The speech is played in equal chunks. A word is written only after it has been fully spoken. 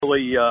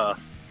Really,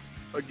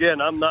 again,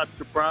 I'm not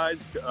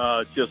surprised.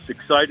 Just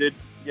excited,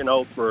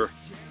 for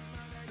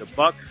the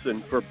Bucks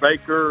and for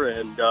Baker,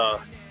 and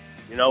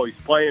he's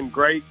playing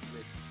great.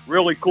 It's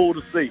really cool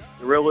to see.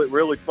 Really,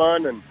 really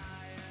fun, and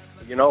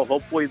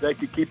hopefully they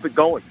could keep it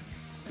going.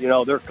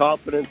 Their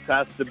confidence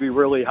has to be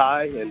really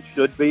high and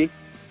should be,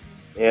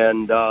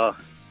 and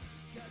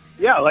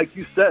like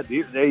you said,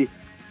 they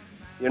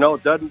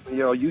it doesn't.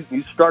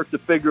 You start to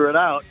figure it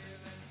out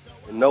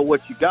and know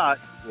what you got.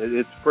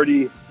 It's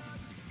pretty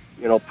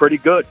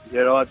good.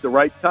 At the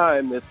right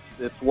time,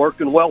 it's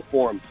working well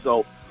for them.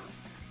 So,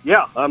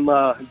 yeah, I'm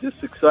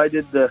just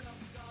excited to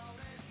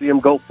see him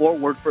go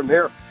forward from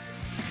here.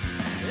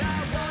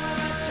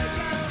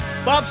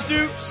 Bob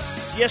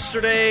Stoops,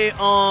 yesterday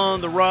on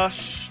The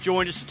Rush,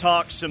 joined us to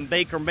talk some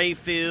Baker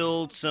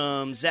Mayfield,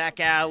 some Zach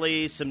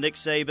Alley, some Nick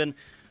Saban.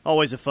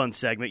 Always a fun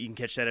segment. You can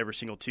catch that every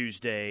single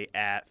Tuesday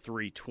at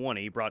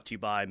 3:20, brought to you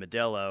by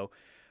Modelo.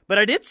 But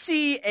I did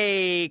see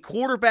a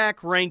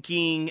quarterback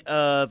ranking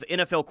of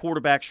NFL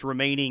quarterbacks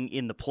remaining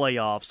in the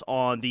playoffs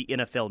on the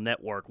NFL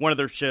Network. One of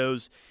their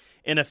shows,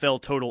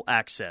 NFL Total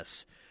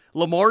Access.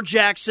 Lamar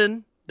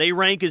Jackson, they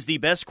rank as the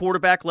best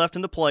quarterback left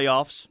in the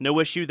playoffs. No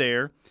issue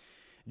there.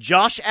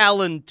 Josh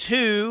Allen,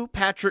 2.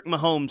 Patrick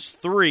Mahomes,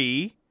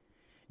 3.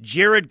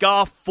 Jared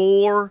Goff,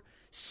 4.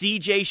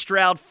 C.J.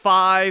 Stroud,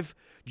 5.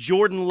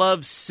 Jordan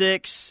Love,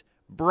 6.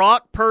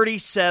 Brock Purdy,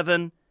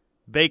 7.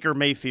 Baker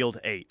Mayfield,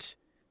 8.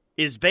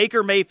 Is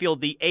Baker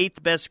Mayfield the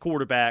 8th best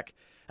quarterback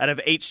out of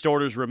 8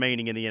 starters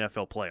remaining in the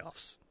NFL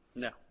playoffs?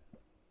 No.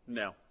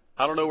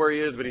 I don't know where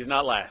he is, but he's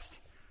not last.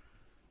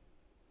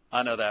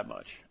 I know that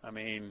much. I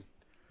mean,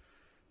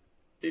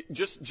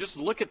 just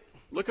look at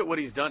what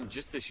he's done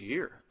just this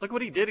year. Look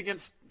what he did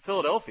against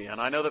Philadelphia.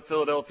 And I know that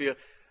Philadelphia,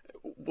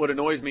 what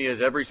annoys me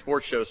is every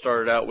sports show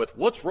started out with,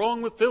 what's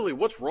wrong with Philly?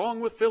 What's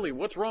wrong with Philly?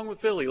 What's wrong with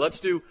Philly? Let's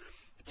do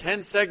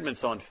 10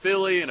 segments on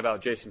Philly and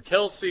about Jason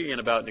Kelsey and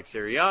about Nick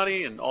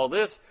Sirianni and all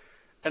this.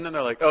 And then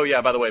they're like, oh,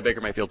 yeah, by the way, Baker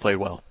Mayfield played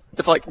well.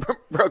 It's like,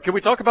 bro, can we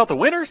talk about the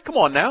winners? Come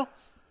on now.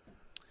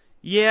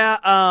 Yeah,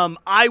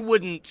 I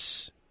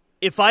wouldn't.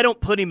 If I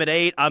don't put him at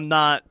 8, I'm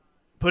not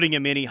putting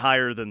him any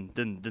higher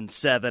than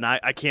 7.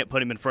 I can't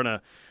put him in front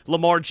of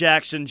Lamar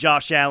Jackson,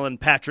 Josh Allen,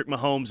 Patrick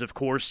Mahomes, of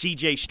course.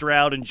 C.J.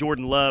 Stroud and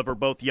Jordan Love are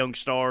both young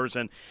stars.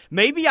 And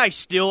maybe I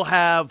still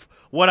have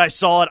what I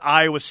saw at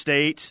Iowa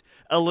State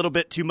a little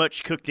bit too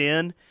much cooked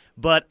in.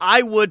 But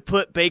I would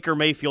put Baker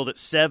Mayfield at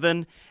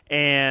 7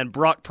 and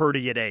Brock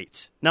Purdy at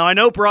 8. Now, I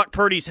know Brock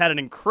Purdy's had an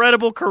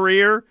incredible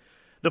career.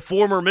 The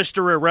former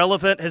Mr.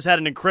 Irrelevant has had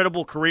an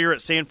incredible career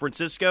at San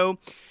Francisco.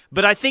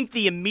 But I think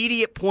the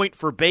immediate point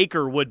for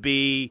Baker would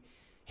be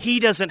he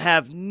doesn't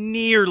have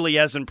nearly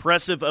as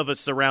impressive of a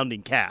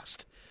surrounding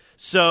cast.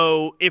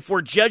 So if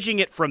we're judging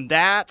it from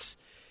that,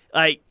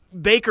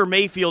 Baker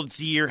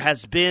Mayfield's year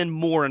has been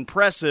more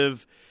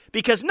impressive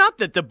because not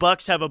that the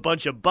Bucs have a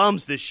bunch of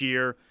bums this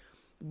year,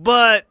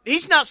 but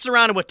he's not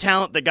surrounded with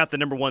talent that got the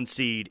number 1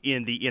 seed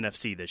in the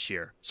NFC this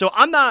year. So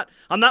I'm not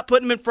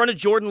putting him in front of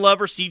Jordan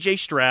Love or C.J.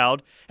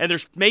 Stroud, and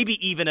there's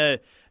maybe even a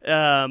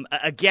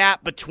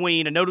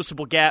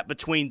noticeable gap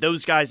between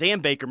those guys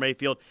and Baker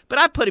Mayfield, but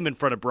I put him in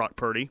front of Brock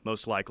Purdy,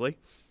 most likely.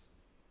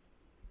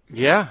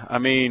 Yeah, I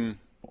mean,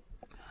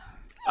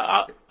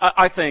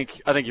 I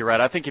think you're right.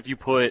 I think if you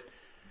put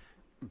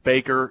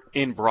Baker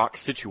in Brock's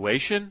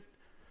situation,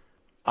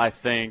 I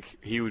think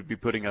he would be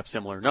putting up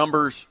similar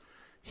numbers.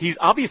 He's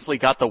obviously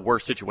got the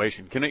worst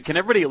situation. Can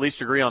everybody at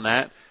least agree on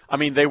that? I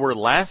mean, they were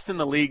last in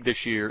the league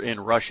this year in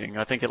rushing.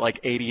 I think at like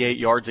 88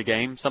 yards a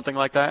game, something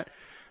like that.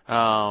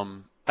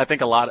 I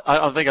think I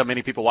don't think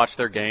many people watch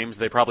their games.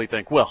 They probably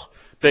think, well,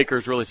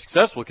 Baker's really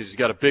successful because he's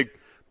got a big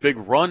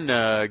run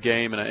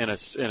game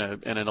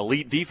and an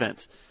elite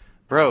defense.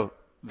 Bro,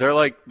 they're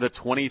like the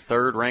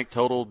 23rd ranked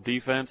total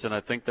defense, and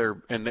I think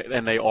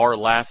they are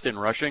last in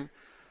rushing.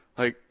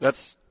 Like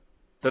that's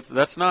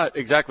not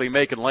exactly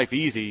making life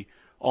easy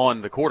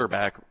on the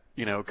quarterback,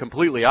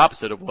 completely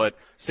opposite of what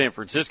San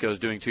Francisco is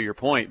doing, to your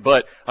point.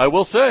 But I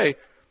will say,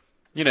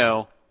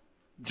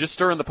 just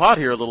stirring the pot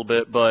here a little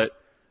bit,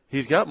 but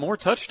he's got more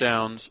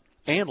touchdowns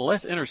and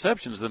less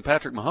interceptions than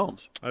Patrick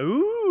Mahomes.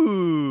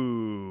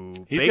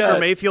 Ooh. Baker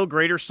Mayfield,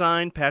 greater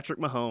sign, Patrick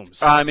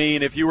Mahomes. I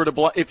mean, if you were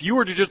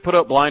to just put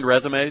up blind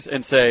resumes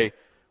and say,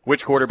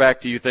 which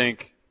quarterback do you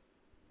think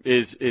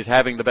is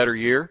having the better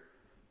year,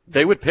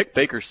 they would pick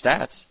Baker's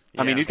stats.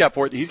 Yeah. I mean, he's got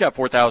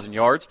 4,000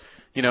 yards.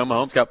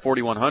 Mahomes got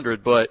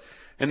 4,100,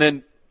 and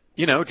then,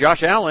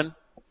 Josh Allen,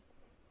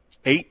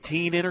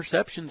 18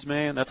 interceptions,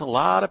 man. That's a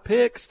lot of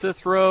picks to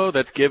throw.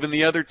 That's giving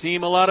the other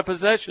team a lot of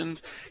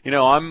possessions.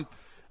 I'm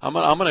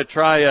gonna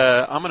try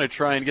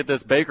and get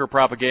this Baker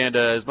propaganda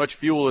as much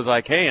fuel as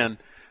I can.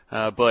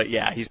 But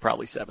yeah, he's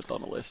probably 7th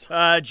on the list.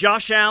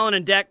 Josh Allen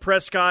and Dak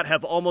Prescott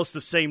have almost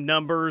the same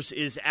numbers.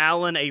 Is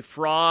Allen a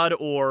fraud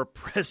or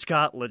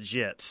Prescott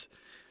legit?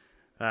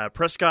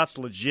 Prescott's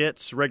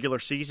legit regular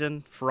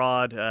season,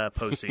 fraud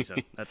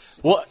postseason.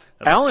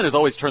 Allen has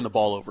always turned the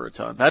ball over a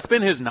ton. That's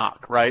been his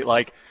knock, right?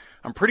 Like,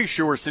 I'm pretty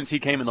sure since he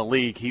came in the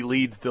league, he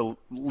leads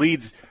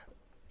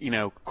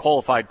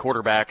qualified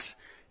quarterbacks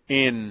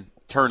in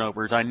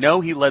turnovers. I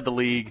know he led the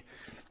league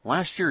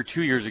last year or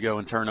 2 years ago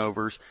in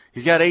turnovers.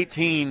 He's got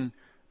 18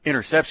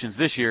 interceptions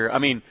this year. I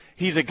mean,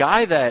 he's a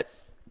guy that,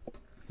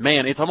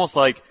 man, it's almost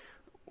like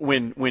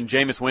when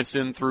Jameis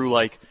Winston threw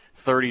like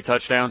 30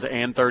 touchdowns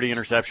and 30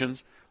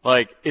 interceptions.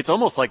 Like, it's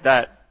almost like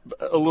that,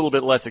 a little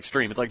bit less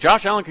extreme. It's like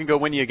Josh Allen can go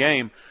win you a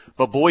game,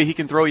 but boy, he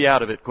can throw you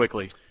out of it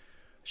quickly.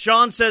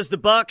 Sean says the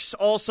Bucs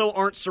also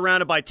aren't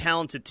surrounded by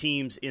talented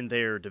teams in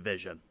their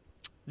division.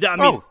 I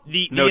mean,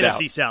 the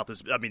NFC South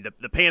is. I mean,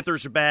 the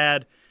Panthers are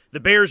bad. The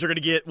Bears are going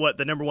to get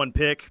the number one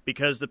pick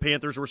because the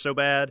Panthers were so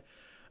bad.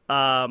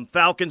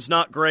 Falcons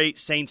not great.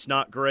 Saints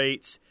not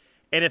great.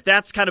 And if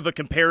that's kind of a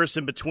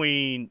comparison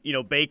between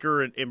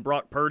Baker and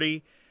Brock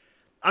Purdy,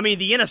 I mean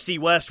the NFC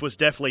West was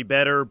definitely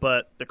better,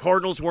 but the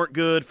Cardinals weren't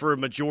good for a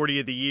majority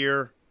of the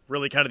year,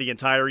 really kind of the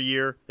entire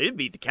year. They did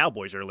beat the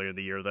Cowboys earlier in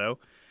the year though.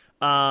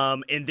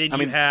 And then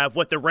you have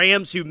the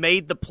Rams who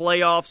made the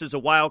playoffs as a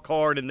wild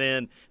card, and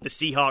then the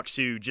Seahawks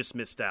who just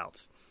missed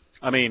out.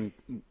 I mean,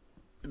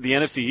 the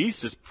NFC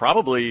East is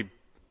probably,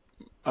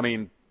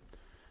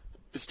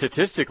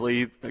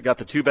 statistically, got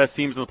the two best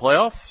teams in the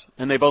playoffs,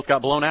 and they both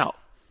got blown out.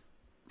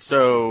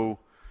 So,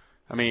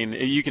 I mean,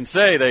 you can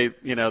say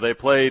they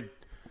played,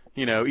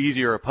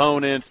 easier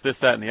opponents, this,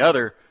 that, and the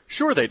other.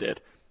 Sure, they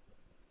did.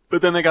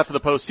 But then they got to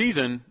the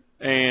postseason,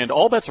 and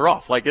all bets are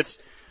off. Like,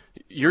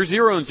 you're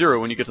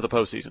 0-0 when you get to the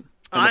postseason.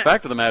 And the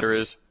fact of the matter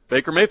is,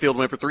 Baker Mayfield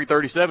went for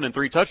 337 and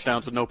 3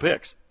 touchdowns with no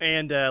picks.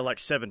 And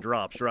 7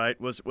 drops, right?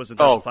 Wasn't that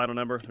the final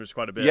number? There was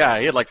quite a bit. Yeah,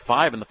 he had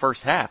 5 in the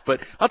first half.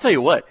 But I'll tell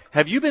you what,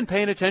 have you been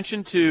paying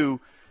attention to,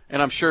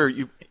 and I'm sure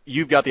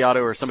you've got the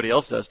auto or somebody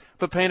else does,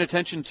 but paying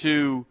attention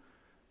to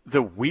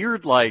the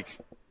weird,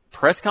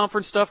 press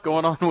conference stuff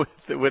going on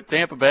with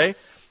Tampa Bay?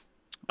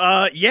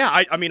 Yeah,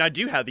 I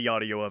do have the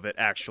audio of it,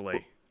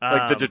 actually.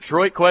 The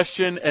Detroit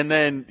question, and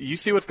then you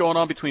see what's going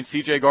on between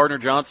C.J.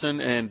 Gardner-Johnson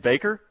and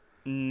Baker?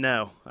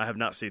 No, I have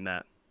not seen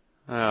that.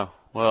 Oh,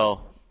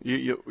 well,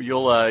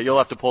 you'll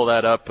have to pull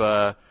that up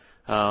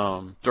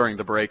during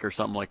the break or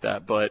something like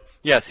that. But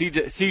yeah,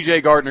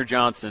 C.J.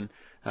 Gardner-Johnson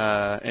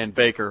and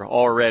Baker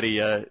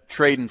already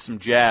trading some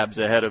jabs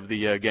ahead of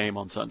the game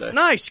on Sunday.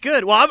 Nice,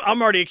 good. Well,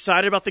 I'm already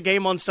excited about the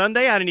game on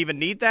Sunday. I didn't even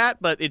need that,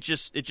 but it's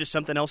just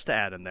something else to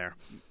add in there.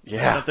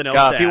 Yeah,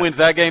 if he wins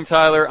that game,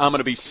 Tyler, I'm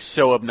going to be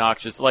so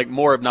obnoxious,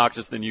 more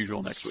obnoxious than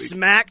usual next week.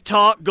 Smack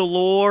talk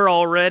galore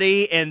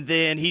already, and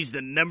then he's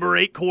the number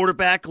 8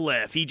 quarterback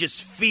left. He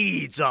just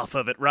feeds off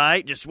of it,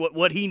 right? Just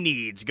what he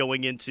needs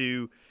going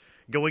into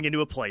a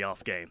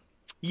playoff game.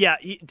 Yeah,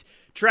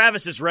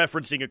 Travis is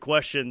referencing a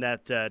question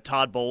that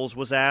Todd Bowles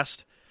was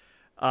asked.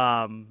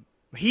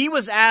 He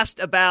was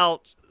asked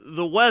about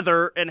the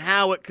weather and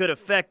how it could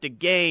affect a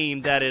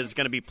game that is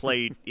going to be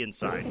played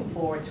inside. Looking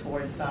forward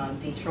towards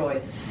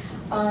Detroit.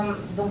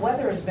 The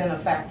weather has been a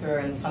factor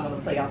in some of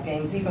the playoff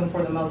games, even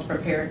for the most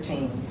prepared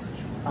teams.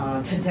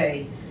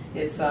 Today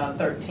it's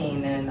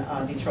 13 in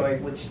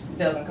Detroit, which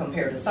doesn't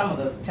compare to some of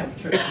the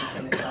temperatures we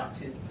tend to drop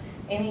to.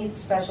 Any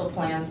special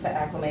plans to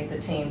acclimate the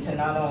team to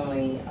not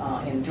only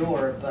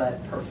endure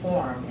but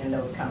perform in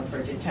those kind of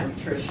frigid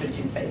temperatures should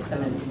you face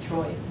them in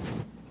Detroit?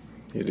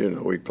 You do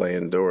know we play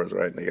indoors,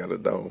 right? And they got a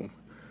dome.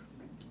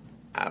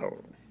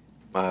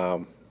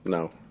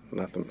 No,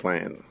 nothing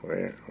planned.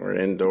 We're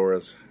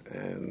indoors,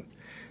 and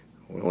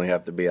we only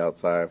have to be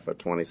outside for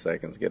 20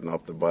 seconds getting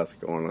off the bus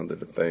going under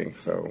the thing,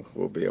 so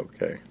we'll be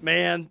okay.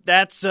 Man,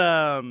 that's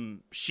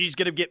she's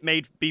going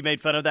to be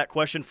made fun of that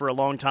question for a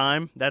long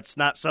time. That's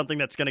not something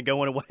that's going to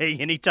go away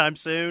anytime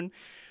soon.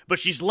 But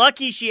she's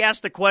lucky she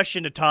asked the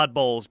question to Todd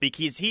Bowles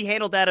because he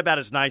handled that about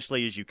as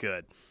nicely as you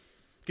could.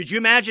 Could you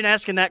imagine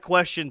asking that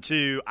question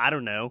to, I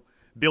don't know,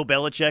 Bill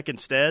Belichick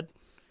instead?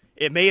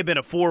 It may have been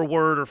a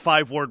 4-word or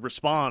 5-word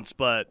response,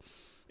 but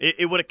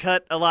it would have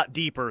cut a lot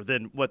deeper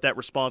than what that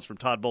response from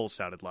Todd Bowles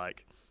sounded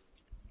like.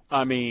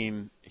 I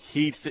mean,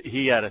 he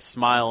had a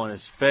smile on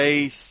his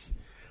face.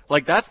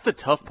 That's the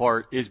tough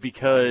part is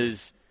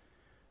because,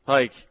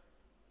 it's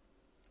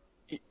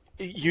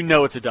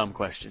a dumb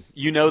question.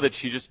 You know that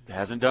she just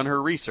hasn't done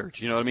her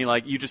research. You know what I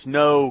mean? You just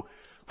know –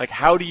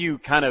 how do you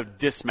kind of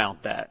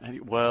dismount that?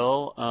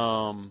 Well,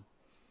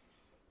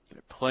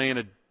 they're playing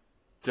a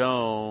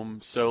dome,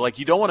 so,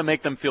 you don't want to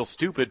make them feel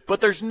stupid,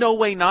 but there's no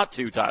way not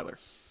to, Tyler.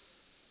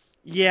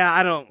 Yeah,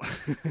 I don't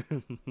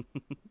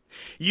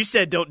 – you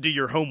said don't do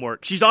your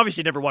homework. She's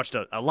obviously never watched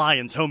a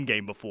Lions home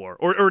game before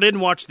or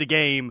didn't watch the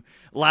game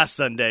last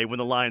Sunday when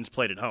the Lions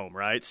played at home,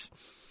 right?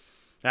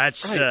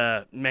 That's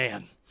right.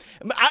 Man.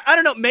 I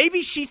don't know.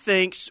 Maybe she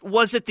thinks,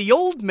 was it the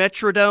old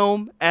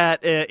Metrodome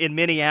in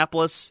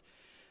Minneapolis –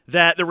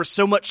 that there was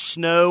so much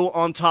snow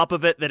on top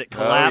of it that it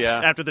collapsed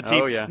after the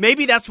team.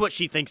 Maybe that's what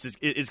she thinks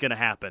is going to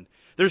happen.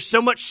 There's so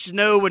much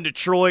snow in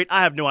Detroit.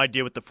 I have no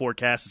idea what the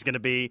forecast is going to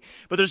be,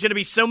 but there's going to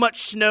be so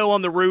much snow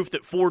on the roof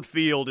that Ford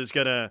Field is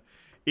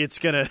it's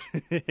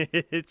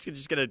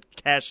just going to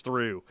cash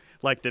through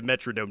like the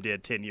Metrodome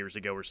did 10 years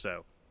ago or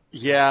so.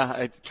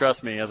 Yeah,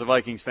 trust me. As a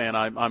Vikings fan,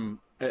 I'm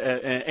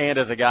and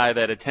as a guy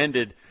that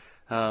attended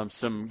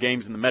some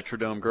games in the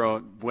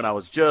Metrodome when I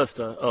was just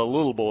a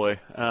little boy.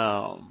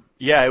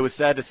 Yeah, it was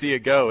sad to see it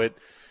go.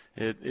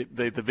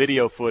 The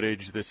video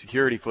footage, the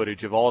security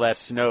footage of all that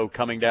snow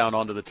coming down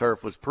onto the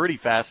turf was pretty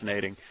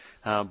fascinating.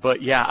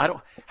 But yeah,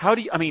 how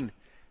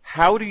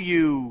do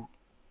you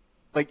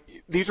like,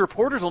 these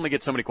reporters only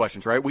get so many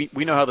questions, right?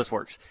 We know how this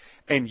works.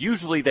 And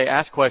usually they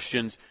ask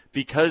questions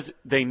because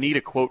they need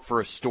a quote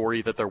for a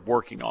story that they're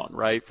working on,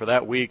 right? For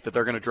that week that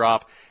they're going to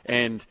drop.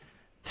 And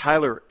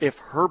Tyler, if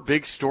her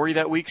big story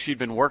that week she'd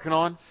been working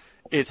on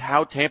is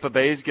how Tampa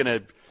Bay is going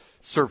to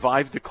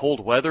survive the cold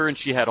weather, and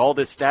she had all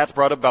this stats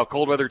brought up about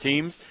cold weather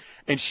teams,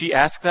 and she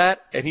asked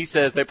that, and he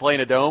says they play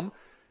in a dome,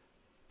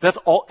 that's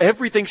all.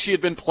 Everything she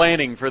had been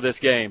planning for this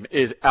game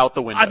is out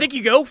the window. I think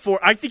you go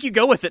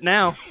with it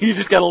now. You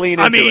just got to lean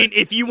into it.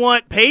 If you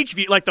want page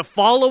view, like the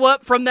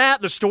follow-up from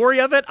that, the story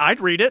of it, I'd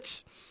read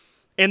it.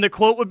 And the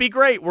quote would be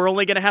great. We're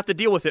only going to have to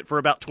deal with it for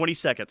about 20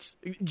 seconds.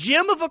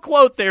 Gem of a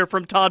quote there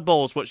from Todd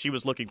Bowles, what she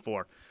was looking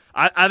for.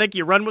 I think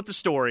you run with the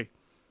story.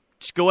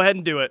 Just go ahead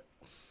and do it.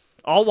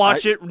 I'll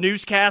watch it,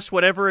 newscast,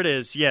 whatever it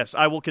is. Yes,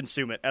 I will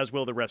consume it, as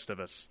will the rest of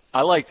us.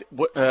 I liked,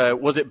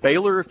 was it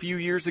Baylor a few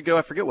years ago?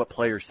 I forget what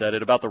player said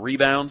it, about the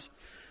rebounds.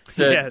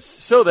 Said, yes.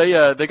 So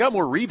they got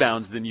more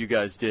rebounds than you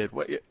guys did.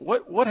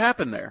 What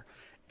happened there?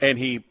 And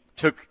he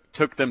took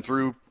them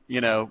through,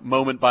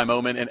 moment by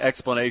moment, an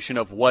explanation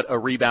of what a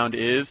rebound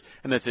is,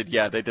 and then said,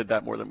 yeah, they did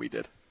that more than we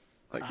did.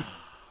 Like,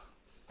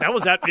 it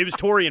was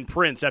Torian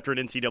Prince after an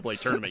NCAA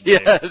tournament game.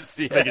 Yes.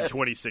 I think in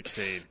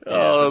 2016.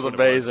 Oh, that was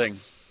amazing.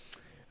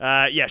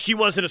 Yeah, she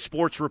wasn't a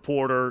sports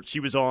reporter. She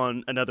was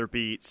on another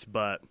beats,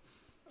 but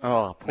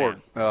hey,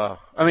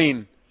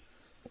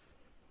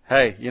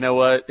 you know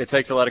what? It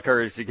takes a lot of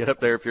courage to get up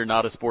there if you're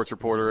not a sports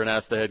reporter and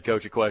ask the head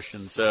coach a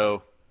question.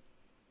 So,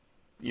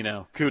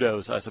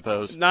 kudos, I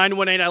suppose.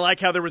 918, I like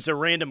how there was a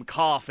random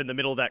cough in the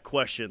middle of that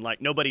question.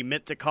 Like, nobody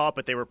meant to cough,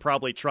 but they were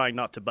probably trying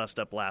not to bust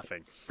up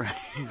laughing.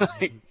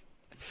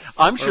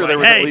 I'm sure there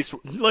was at least...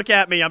 look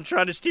at me. I'm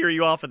trying to steer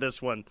you off of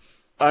this one.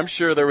 I'm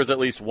sure there was at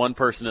least one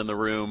person in the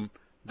room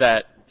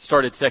that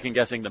started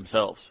second-guessing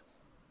themselves.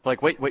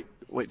 Like, wait,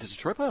 does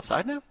Detroit play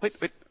outside now? Wait,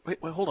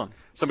 hold on.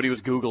 Somebody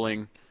was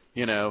Googling,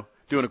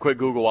 doing a quick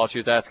Google while she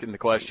was asking the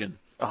question.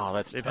 Oh,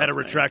 that's They've tough, had a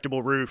man.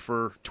 retractable roof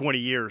for 20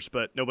 years,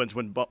 but no one's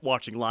been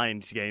watching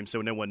Lions games,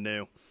 so no one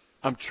knew.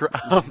 I'm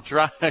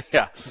trying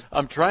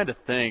to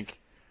think.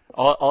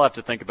 I'll have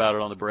to think about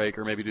it on the break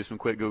or maybe do some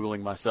quick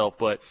Googling myself.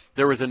 But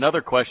there was another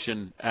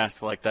question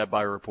asked like that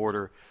by a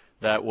reporter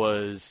that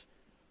was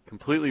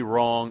completely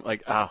wrong.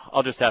 Like,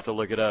 I'll just have to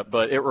look it up.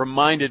 But it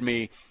reminded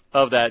me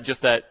of that,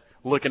 just that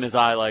look in his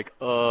eye like,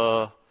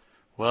 well,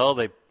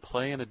 they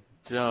play in a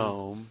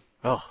dome.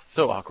 Oh,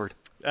 so awkward.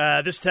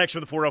 This text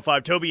from the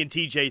 405, Toby and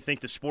TJ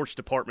think the sports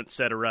department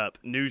set her up.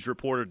 News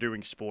reporter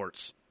doing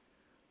sports.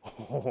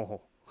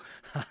 Oh,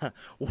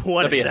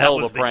 what That'd be if a that hell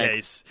of was a the prank.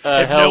 case?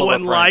 A If hell no of a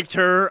one prank. liked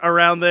her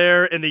around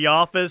there in the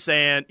office,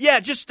 and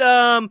just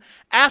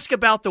ask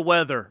about the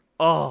weather.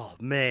 Oh,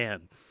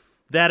 man.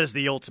 That is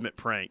the ultimate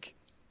prank.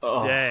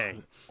 Oh,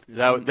 Dang.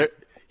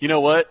 You know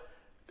what?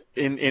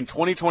 In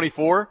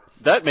 2024,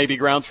 that may be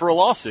grounds for a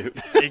lawsuit.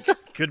 It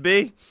could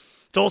be.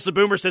 Tulsa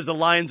Boomer says the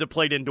Lions have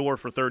played indoor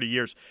for 30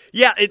 years.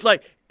 Yeah, it's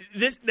like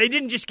this. They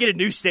didn't just get a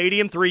new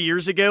stadium 3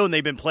 years ago, and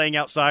they've been playing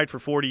outside for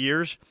 40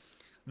 years.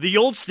 The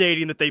old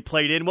stadium that they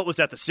played in, what was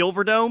that, the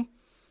Silver Dome?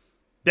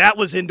 That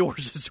was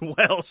indoors as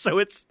well. So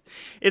it's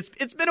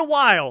been a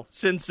while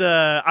since.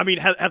 Have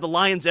the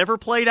Lions ever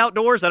played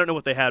outdoors? I don't know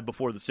what they had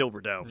before the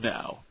Silver Dome.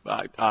 No,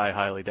 I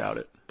highly doubt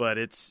it. But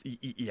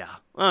yeah.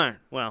 All right.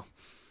 Well,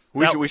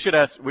 we should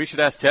ask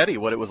Teddy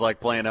what it was like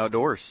playing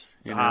outdoors.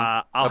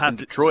 I'll have in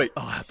Detroit.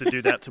 I'll have to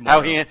do that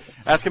tomorrow.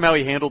 Ask him how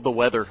he handled the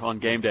weather on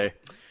game day.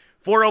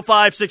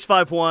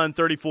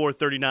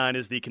 405-651-3439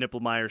 is the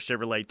Knippelmeyer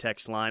Chevrolet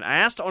text line. I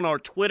asked on our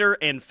Twitter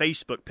and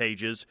Facebook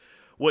pages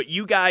what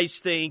you guys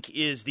think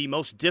is the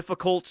most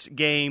difficult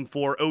game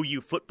for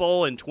OU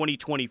football in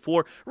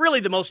 2024, really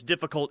the most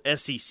difficult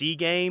SEC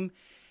game,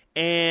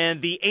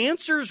 and the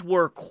answers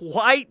were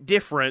quite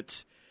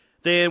different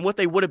than what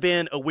they would have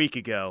been a week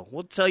ago.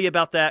 We'll tell you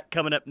about that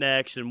coming up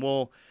next, and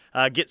we'll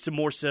get some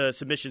more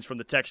submissions from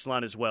the text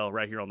line as well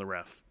right here on the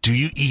Ref. Do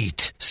you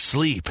eat,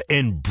 sleep,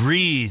 and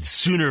breathe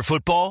Sooner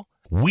football?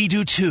 We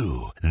do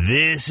too.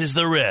 This is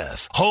the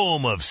Ref,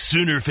 home of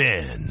Sooner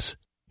fans.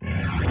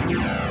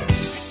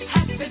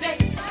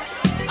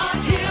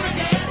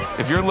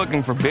 If you're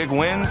looking for big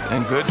wins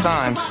and good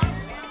times,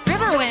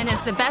 Riverwind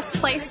is the best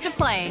place to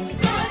play.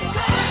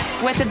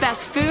 With the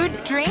best food,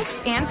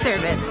 drinks, and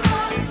service.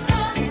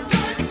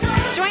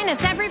 Join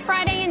us every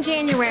Friday in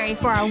January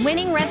for our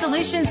Winning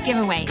Resolutions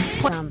giveaway.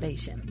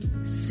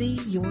 Foundation. See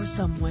you're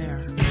somewhere.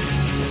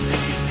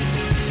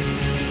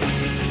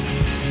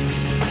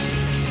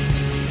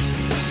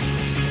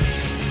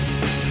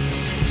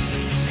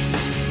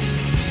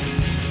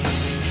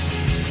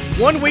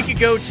 One week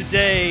ago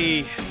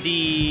today,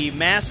 the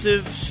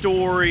massive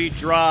story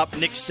dropped.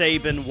 Nick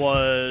Saban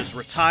was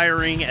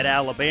retiring at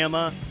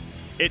Alabama.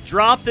 It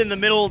dropped in the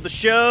middle of the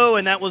show,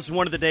 and that was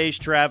one of the days,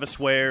 Travis,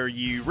 where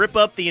you rip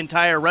up the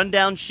entire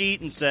rundown sheet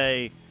and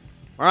say,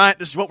 all right,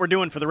 this is what we're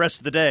doing for the rest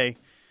of the day.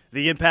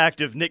 The impact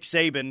of Nick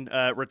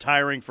Saban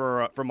retiring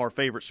from our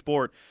favorite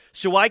sport.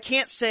 So I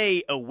can't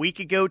say a week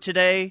ago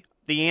today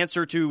the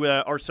answer to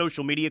our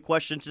social media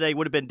question today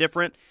would have been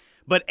different.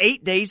 But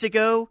 8 days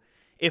ago,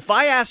 if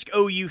I ask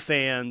OU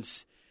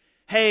fans,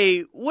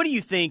 hey, what do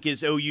you think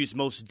is OU's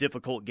most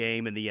difficult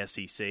game in the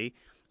SEC?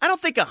 I don't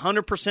think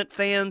 100%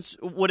 fans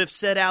would have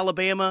said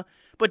Alabama,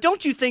 but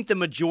don't you think the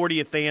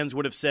majority of fans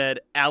would have said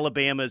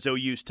Alabama is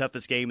OU's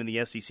toughest game in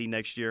the SEC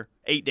next year,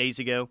 8 days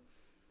ago?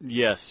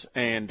 Yes,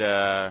 and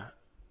I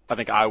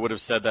think I would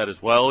have said that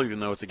as well, even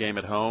though it's a game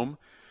at home.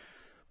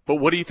 But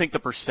what do you think the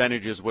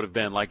percentages would have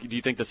been? Like, do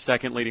you think the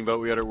second leading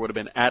vote we had would have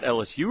been at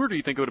LSU, or do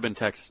you think it would have been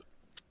Texas?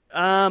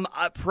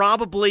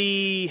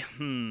 Probably,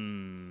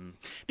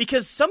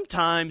 because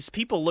sometimes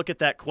people look at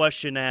that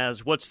question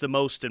as what's the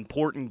most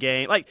important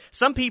game. Like,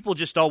 some people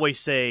just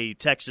always say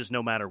Texas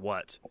no matter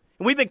what.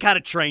 And we've been kind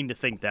of trained to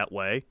think that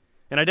way.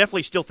 And I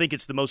definitely still think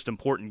it's the most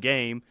important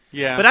game.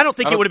 Yeah. But I don't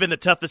think it would have been the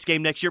toughest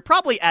game next year.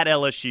 Probably at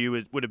LSU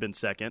it would have been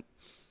second.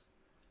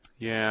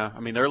 Yeah,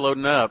 I mean, they're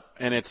loading up,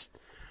 and it's –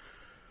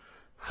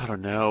 I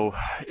don't know.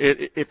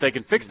 If they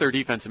can fix their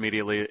defense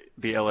immediately,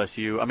 be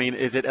LSU. I mean,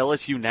 is it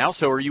LSU now?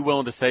 So are you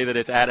willing to say that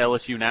it's at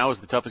LSU now as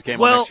the toughest game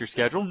on next year's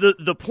schedule?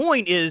 The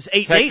point is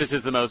 8 days. Texas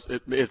is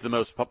the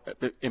most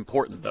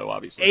important, though,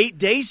 obviously. 8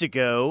 days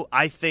ago,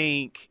 I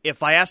think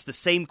if I asked the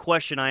same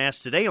question I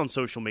asked today on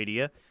social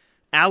media,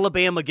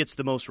 Alabama gets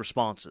the most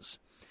responses.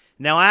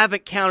 Now, I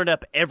haven't counted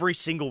up every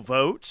single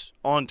vote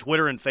on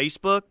Twitter and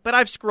Facebook, but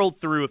I've scrolled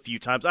through a few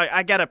times.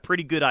 I got a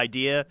pretty good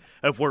idea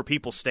of where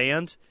people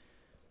stand.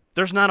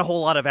 There's not a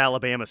whole lot of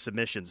Alabama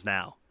submissions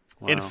now.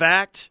 Wow. In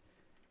fact,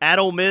 at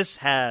Ole Miss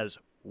has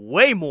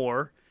way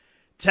more.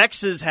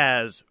 Texas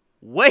has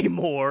way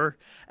more.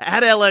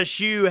 At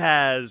LSU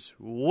has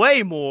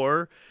way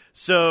more.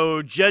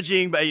 So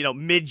judging by,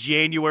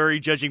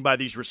 mid-January, judging by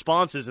these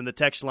responses, and the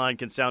text line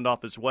can sound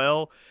off as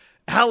well,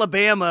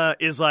 Alabama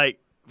is like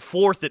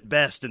fourth at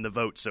best in the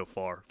vote so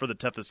far for the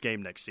toughest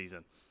game next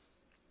season.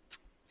 It's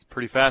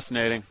pretty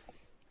fascinating.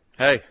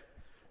 Hey,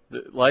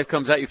 life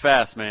comes at you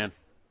fast, man.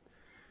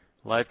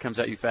 Life comes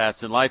at you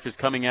fast, and life is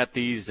coming at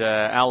these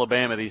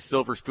these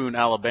Silver Spoon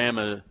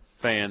Alabama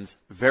fans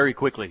very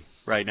quickly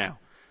right now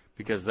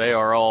because they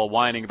are all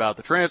whining about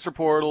the transfer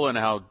portal and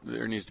how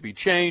there needs to be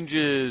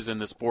changes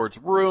and the sport's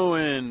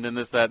ruined and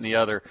this, that, and the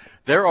other.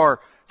 There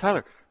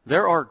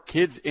are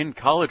kids in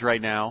college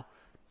right now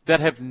that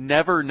have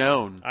never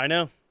known. I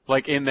know.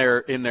 Like in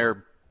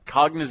their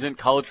cognizant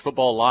college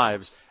football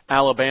lives,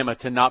 Alabama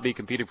to not be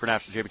competing for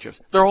national championships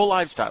their whole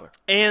lives, Tyler.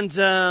 And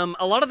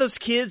a lot of those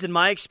kids, in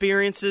my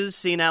experiences,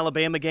 seeing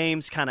Alabama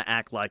games, kind of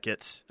act like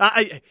it.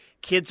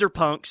 Kids are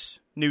punks.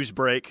 News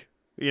break,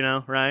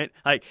 right?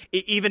 Like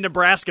even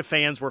Nebraska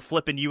fans were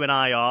flipping you and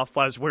I off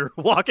as we were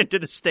walking to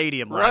the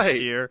stadium last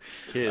year.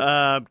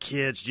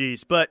 Kids,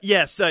 geez. But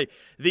yes,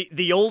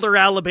 the older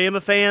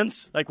Alabama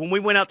fans, like when we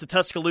went out to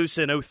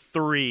Tuscaloosa in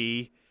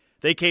 2003,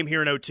 they came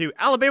here in 2002.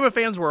 Alabama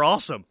fans were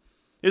awesome.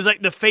 It was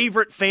like the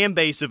favorite fan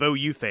base of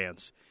OU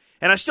fans.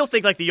 And I still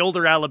think like the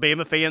older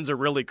Alabama fans are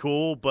really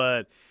cool,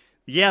 but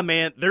yeah,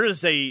 man, there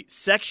is a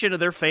section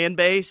of their fan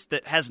base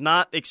that has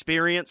not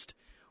experienced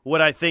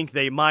what I think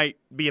they might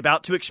be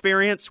about to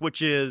experience,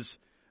 which is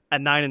a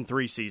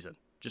 9-3 season.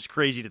 Just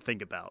crazy to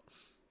think about.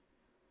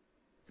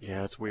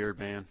 Yeah, it's weird,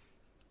 man.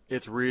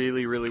 It's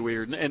really, really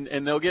weird.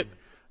 And they'll get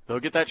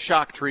that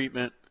shock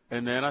treatment,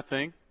 and then I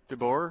think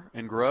DeBoer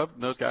and Grubb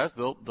and those guys,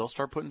 they'll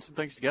start putting some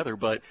things together,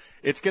 but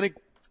it's gonna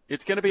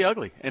be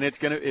ugly, and it's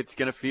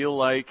gonna feel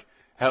like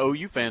how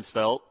OU fans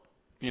felt,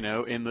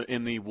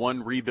 in the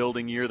one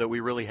rebuilding year that we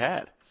really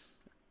had.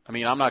 I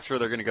mean, I'm not sure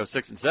they're gonna go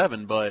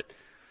 6-7, but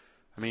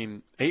I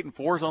mean,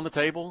 8-4 is on the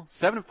table.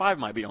 7-5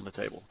 might be on the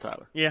table,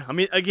 Tyler. Yeah, I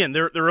mean, again,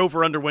 they're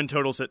over under win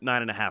totals at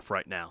 9.5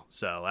 right now,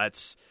 so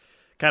that's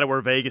kind of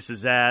where Vegas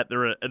is at.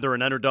 They're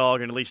an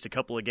underdog in at least a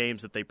couple of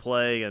games that they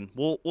play, and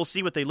we'll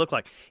see what they look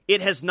like.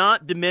 It has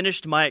not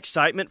diminished my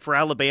excitement for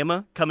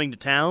Alabama coming to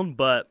town,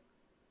 but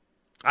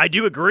I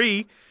do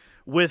agree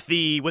with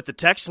the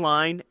text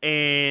line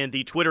and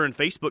the Twitter and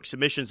Facebook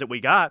submissions that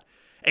we got.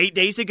 8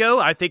 days ago,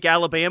 I think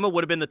Alabama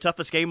would have been the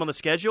toughest game on the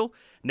schedule.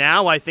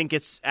 Now I think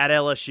it's at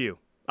LSU.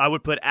 I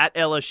would put at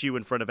LSU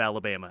in front of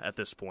Alabama at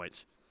this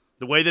point.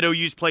 The way that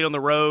OU's played on the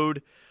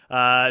road,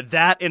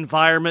 that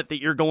environment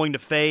that you're going to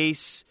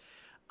face.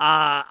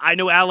 I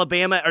know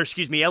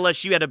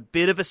LSU had a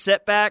bit of a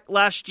setback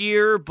last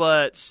year,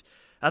 but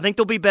I think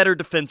they'll be better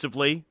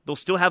defensively. They'll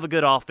still have a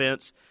good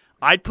offense.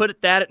 I'd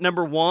put that at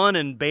number 1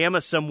 and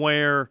Bama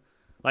somewhere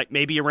like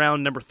maybe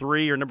around number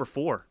 3 or number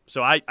 4.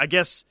 So I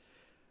guess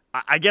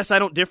I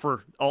don't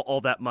differ all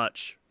that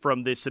much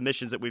from the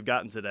submissions that we've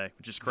gotten today,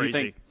 which is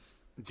crazy.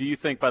 Do you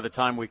think by the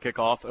time we kick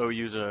off,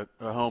 OU's a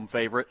home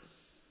favorite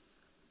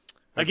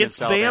against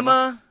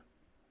Bama?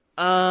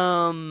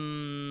 I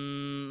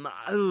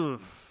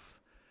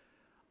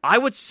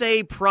would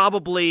say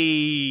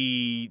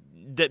probably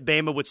that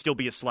Bama would still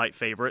be a slight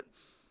favorite.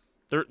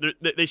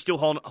 They still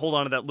hold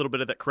on to that little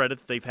bit of that credit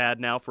that they've had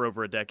now for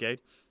over a decade.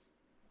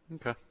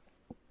 Okay.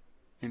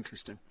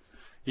 Interesting.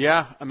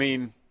 Yeah, I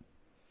mean,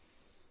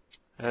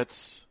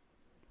 it's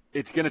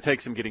going to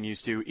take some getting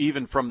used to,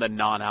 even from the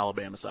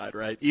non-Alabama side,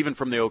 right? Even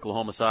from the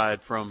Oklahoma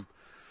side, from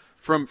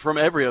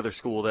every other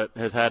school that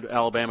has had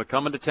Alabama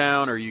coming to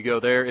town, or you go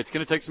there, it's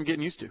going to take some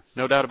getting used to,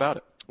 no doubt about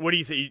it. What do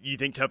you think? You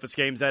think toughest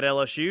game's at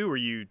LSU, or are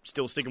you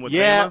still sticking with Bama?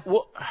 Yeah,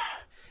 well,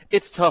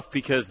 it's tough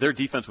because their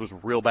defense was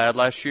real bad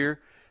last year,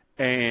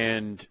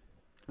 and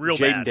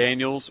Jaden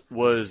Daniels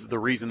was the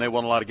reason they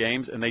won a lot of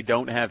games, and they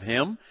don't have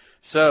him.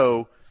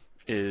 So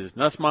is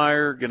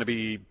Nussmeier going to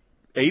be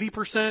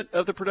 80%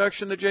 of the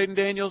production that Jaden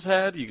Daniels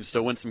had? You can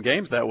still win some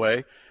games that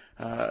way.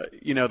 They're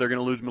going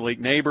to lose Malik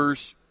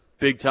Neighbors,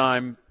 big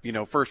time,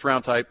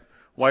 first-round type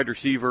wide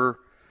receiver.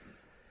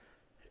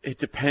 It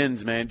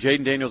depends, man.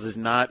 Jaden Daniels is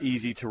not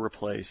easy to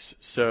replace.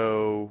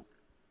 So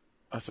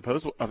I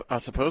suppose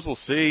we'll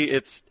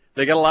see.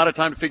 They got a lot of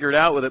time to figure it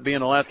out with it being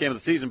the last game of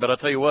the season, but I'll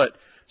tell you what,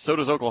 so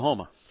does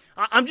Oklahoma.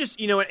 I'm just,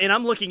 and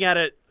I'm looking at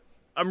it,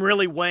 I'm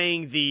really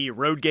weighing the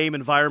road game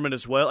environment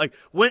as well. Like,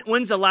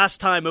 when's the last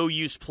time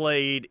OU's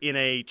played in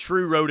a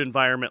true road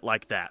environment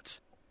like that?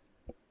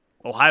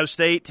 Ohio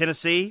State,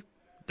 Tennessee,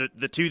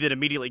 the two that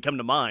immediately come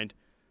to mind.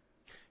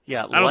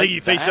 Yeah, I don't think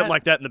you face something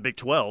like that in the Big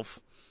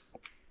 12.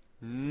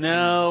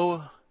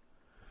 No,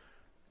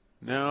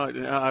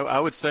 I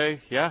would say,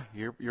 yeah,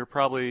 you're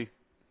probably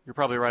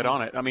right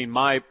on it. I mean,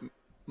 my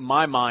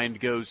mind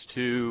goes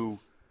to,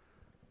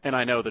 and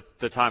I know that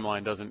the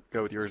timeline doesn't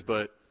go with yours,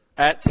 but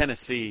at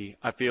Tennessee,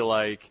 I feel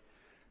like,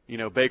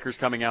 Baker's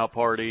coming out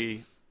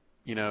party,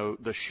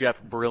 the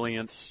chef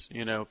brilliance,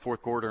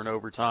 fourth quarter and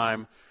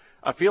overtime.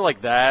 I feel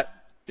like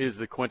that is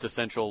the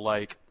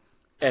quintessential,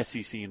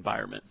 SEC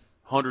environment.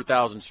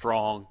 100,000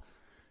 strong.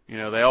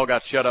 They all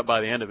got shut up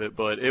by the end of it,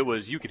 but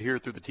you could hear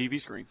it through the TV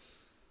screen.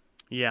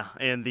 Yeah,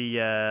 and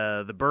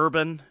the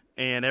bourbon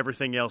and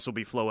everything else will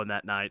be flowing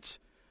that night.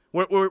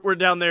 We're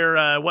down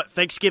there,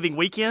 Thanksgiving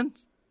weekend?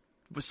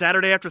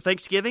 Saturday after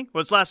Thanksgiving?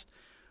 Well, it's last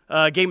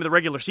game of the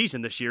regular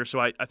season this year, so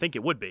I think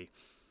it would be.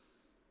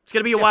 It's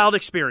going to be a wild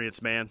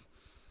experience, man.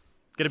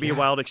 Going to be a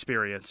wild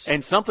experience.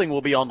 And something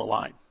will be on the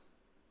line.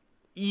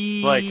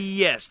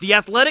 Yes. The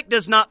Athletic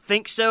does not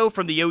think so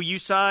from the OU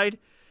side.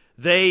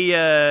 They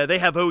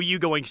have OU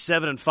going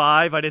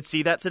 7-5. I did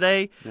see that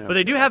today. Yeah, but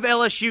they do have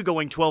LSU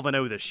going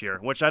 12-0 this year,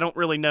 which I don't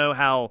really know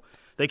how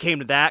they came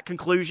to that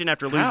conclusion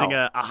after losing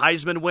a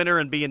Heisman winner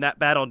and being that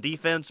bad on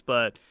defense.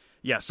 But,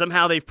 yeah,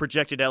 somehow they've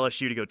projected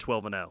LSU to go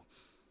 12-0.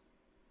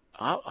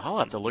 I'll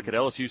have to look at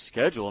LSU's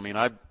schedule. I mean,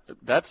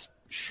 that's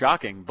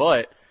shocking.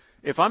 But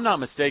if I'm not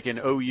mistaken,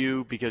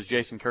 OU, because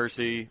Jason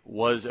Kersey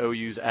was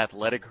OU's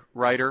athletic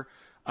writer,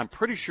 I'm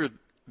pretty sure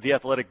the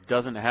Athletic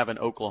doesn't have an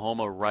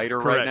Oklahoma writer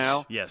right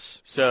now.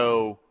 Yes.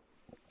 So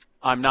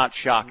I'm not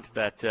shocked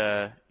that,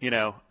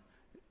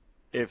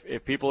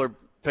 if people are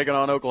picking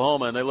on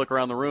Oklahoma and they look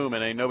around the room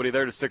and ain't nobody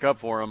there to stick up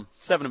for them,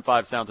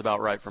 7-5 sounds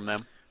about right from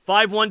them.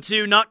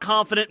 5-1-2, not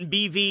confident in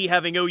BV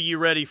having OU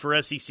ready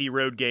for SEC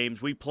road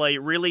games. We play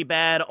really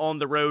bad on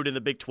the road in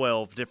the Big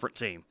 12, different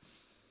team.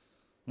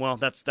 Well,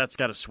 that's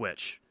got to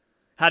switch.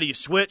 How do you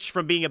switch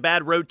from being a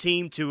bad road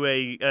team to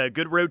a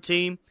good road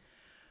team?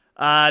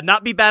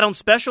 Not be bad on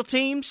special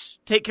teams,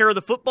 take care of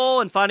the football,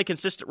 and find a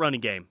consistent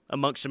running game,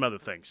 amongst some other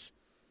things.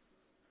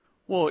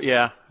 Well,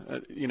 yeah,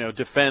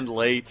 defend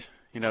late.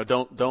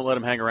 Don't let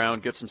them hang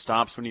around. Get some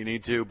stops when you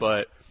need to.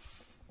 But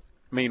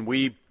I mean,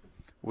 we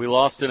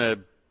lost in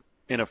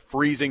a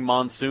freezing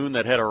monsoon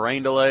that had a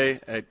rain delay,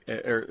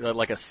 or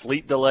like a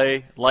sleet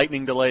delay,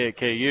 lightning delay at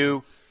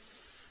KU.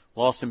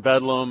 Lost in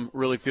Bedlam.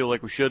 Really feel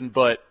like we shouldn't,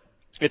 but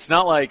it's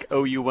not like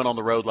OU went on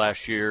the road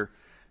last year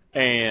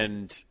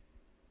and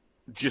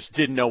just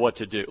didn't know what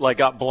to do.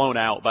 Got blown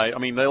out by. I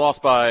mean, they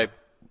lost by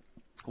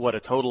a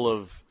total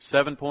of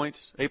 7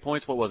 points, 8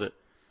 points. What was it?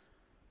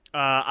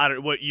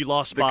 What you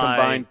lost the by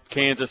combined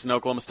Kansas and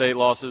Oklahoma State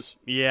losses.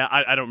 Yeah,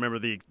 I don't remember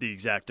the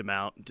exact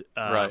amount.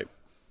 Right.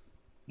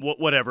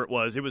 Whatever it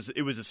was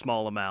a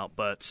small amount,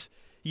 but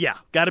yeah,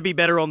 got to be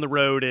better on the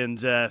road. And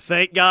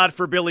thank God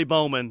for Billy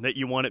Bowman that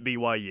you won at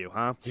BYU,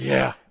 huh?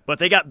 Yeah. But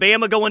they got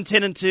Bama going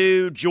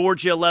 10-2,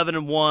 Georgia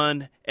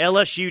 11-1,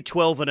 LSU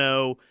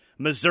 12-0,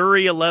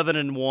 Missouri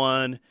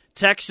 11-1,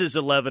 Texas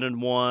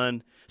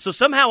 11-1. So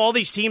somehow all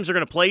these teams are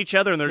going to play each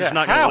other and they're just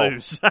not going to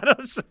lose.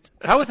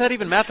 How is that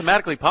even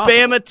mathematically possible?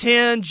 Bama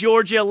 10,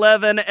 Georgia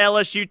 11,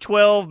 LSU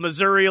 12,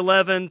 Missouri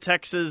 11,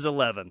 Texas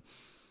 11.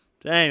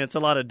 Dang, that's a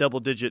lot of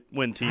double-digit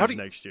win teams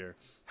next year.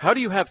 How do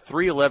you have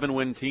 3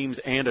 11-win teams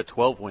and a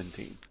 12-win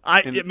team?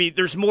 I mean,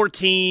 there's more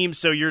teams,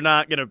 so you're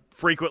not going to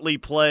frequently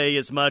play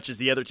as much as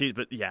the other teams.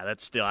 But, yeah,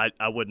 that's still –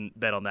 I wouldn't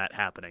bet on that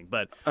happening.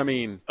 But I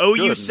mean,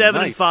 OU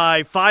 7-5,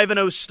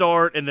 5-0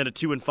 start, and then a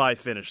 2-5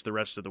 finish the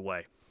rest of the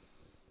way.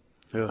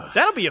 Ugh.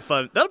 That'll be a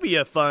fun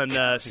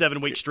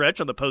 7-week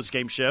stretch on the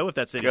post-game show, if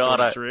that's any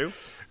sort of true.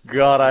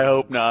 God, I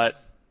hope not.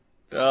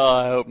 Oh,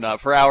 I hope not.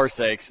 For our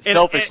sakes.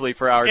 Selfishly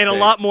for our sakes. And a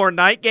lot more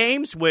night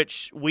games,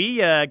 which we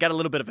got a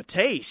little bit of a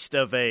taste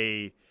of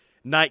a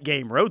night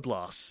game road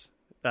loss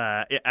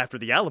after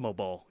the Alamo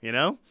Bowl, you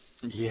know?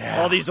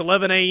 Yeah. All these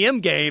 11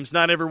 a.m. games,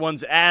 not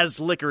everyone's as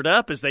liquored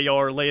up as they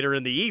are later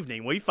in the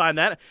evening. We found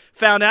out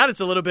it's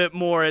a little bit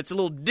more, it's a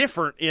little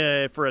different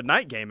for a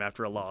night game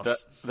after a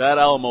loss. That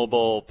Alamo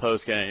Bowl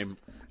postgame,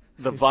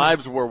 the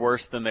vibes were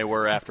worse than they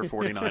were after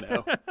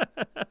 49-0.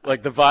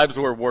 Like, the vibes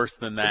were worse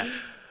than that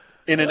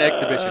in an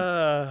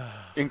exhibition.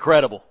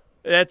 Incredible.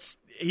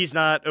 He's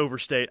not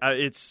overstate.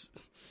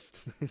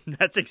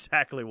 That's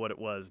exactly what it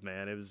was,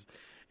 man.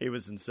 It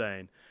was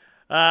insane.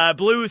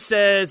 Blue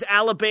says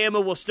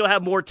Alabama will still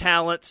have more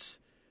talents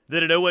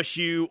than at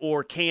OSU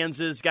or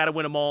Kansas. Got to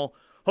win them all.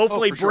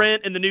 Hopefully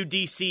Brent and the new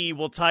DC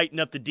will tighten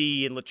up the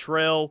D, and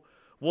Luttrell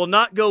will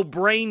not go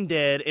brain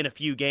dead in a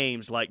few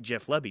games like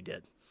Jeff Lebby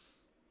did.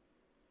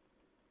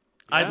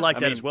 Yeah, I'd like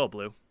that as well,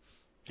 Blue.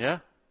 Yeah.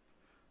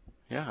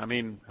 Yeah, I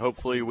mean,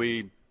 hopefully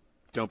we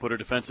don't put a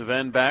defensive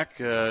end back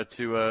to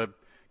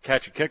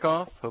catch a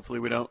kickoff. Hopefully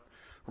we don't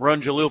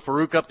run Jalil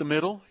Farouk up the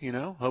middle, you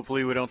know.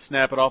 Hopefully we don't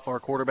snap it off our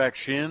quarterback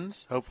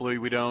shins. Hopefully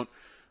we don't,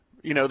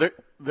 you know, the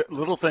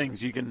little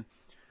things you can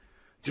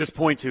just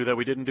point to that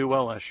we didn't do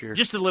well last year.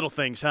 Just the little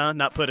things, huh?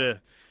 Not put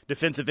a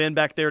defensive end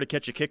back there to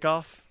catch a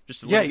kickoff?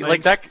 Just the little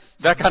things? Like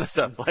that kind of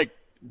stuff. Like,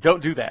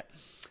 don't do that.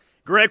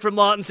 Greg from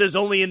Lawton says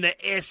only in the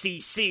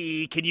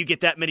SEC can you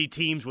get that many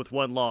teams with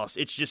one loss.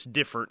 It's just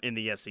different in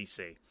the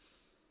SEC.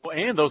 Well,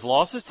 and those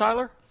losses,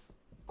 Tyler,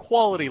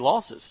 quality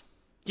losses.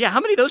 Yeah, how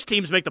many of those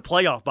teams make the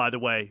playoff, by the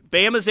way?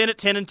 Bama's in at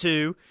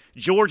 10-2,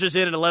 Georgia's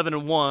in at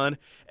 11-1,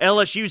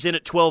 LSU's in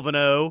at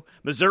 12-0,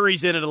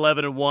 Missouri's in at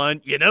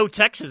 11-1. You know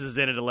Texas is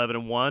in at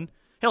 11-1.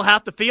 Hell,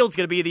 half the field's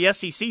going to be the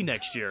SEC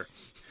next year.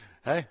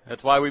 Hey,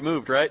 that's why we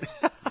moved, right?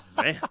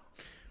 Man.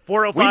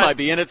 405. We might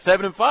be in at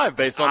 7-5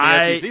 based on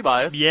the SEC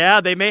bias.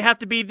 Yeah, they may have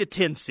to be the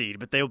 10 seed,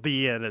 but they'll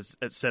be in at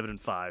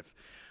 7-5.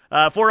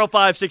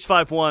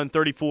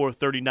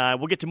 405-651-3439.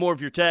 We'll get to more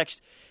of your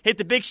text. Hit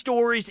the big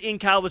stories in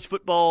college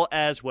football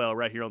as well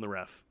right here on the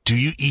Ref. Do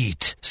you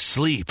eat,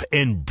 sleep,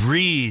 and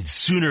breathe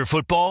Sooner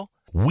football?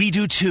 We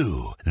do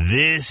too.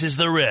 This is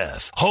the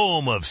Ref,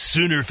 home of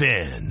Sooner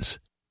fans.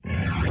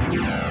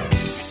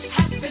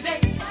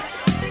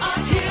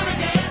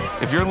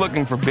 If you're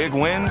looking for big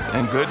wins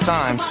and good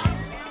times,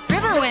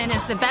 Riverwind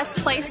is the best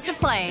place to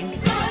play.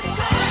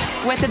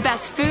 With the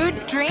best food,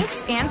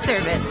 drinks, and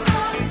service.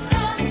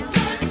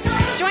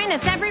 Join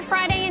us every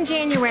Friday in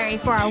January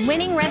for our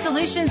Winning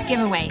Resolutions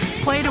giveaway.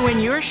 Play to win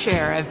your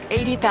share of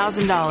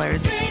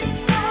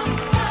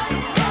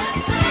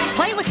 $80,000.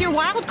 Play with your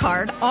wild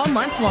card all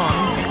month long.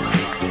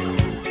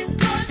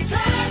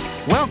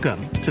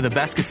 Welcome to the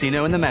best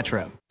casino in the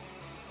Metro.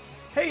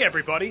 Hey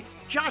everybody,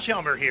 Josh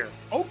Helmer here.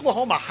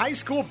 Oklahoma high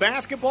school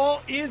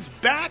basketball is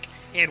back,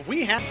 and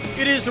we have...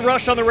 It is the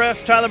Rush on the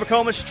Ref. Tyler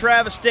McComas,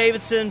 Travis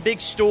Davidson. Big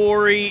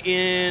story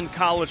in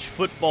college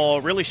football.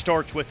 It really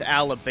starts with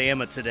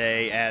Alabama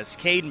today, as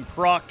Caden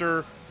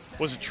Proctor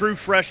was a true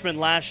freshman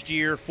last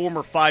year,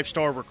 former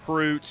five-star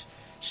recruit.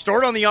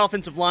 Started on the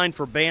offensive line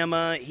for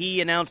Bama.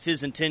 He announced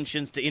his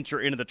intentions to enter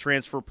into the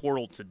transfer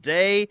portal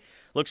today.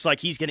 Looks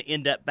like he's going to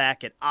end up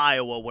back at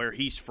Iowa, where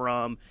he's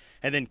from.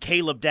 And then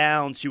Caleb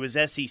Downs, who was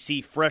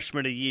SEC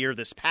Freshman of the Year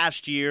this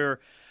past year.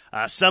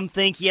 Some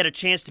think he had a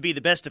chance to be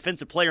the best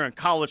defensive player in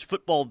college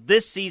football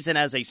this season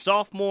as a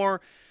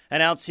sophomore.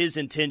 Announced his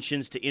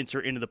intentions to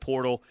enter into the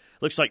portal.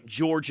 Looks like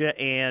Georgia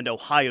and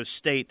Ohio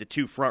State, the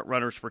two front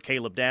runners for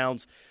Caleb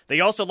Downs. They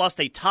also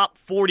lost a top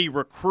 40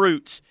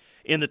 recruit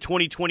in the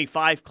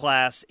 2025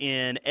 class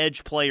in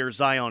edge player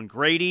Zion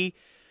Grady.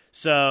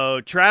 So,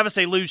 Travis,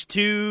 they lose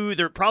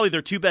probably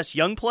their two best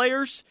young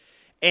players.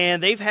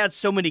 And they've had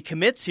so many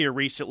commits here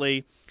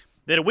recently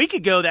that a week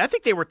ago, I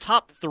think they were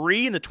top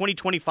 3 in the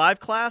 2025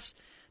 class.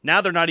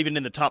 Now they're not even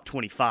in the top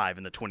 25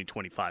 in the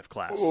 2025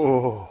 class.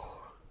 Oh,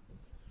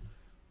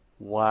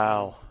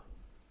 wow.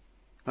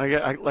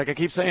 Like I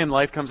keep saying,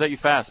 life comes at you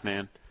fast,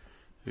 man.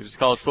 It's just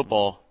college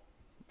football.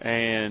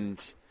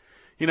 And,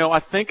 you know, I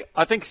think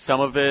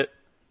some of it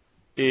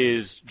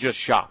is just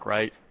shock,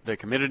 right? They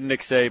committed to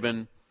Nick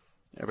Saban.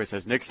 Everybody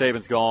says, Nick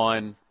Saban's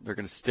gone. They're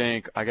going to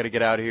stink. I got to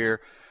get out of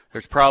here.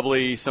 There's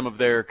probably some of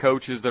their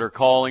coaches that are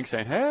calling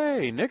saying,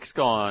 hey, Nick's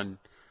gone.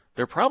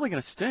 They're probably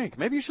going to stink.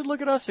 Maybe you should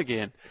look at us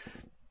again.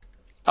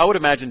 I would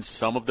imagine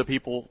some of the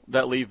people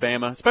that leave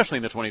Bama, especially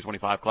in the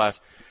 2025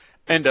 class,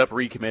 end up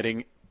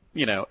recommitting.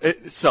 You know,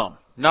 some.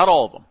 Not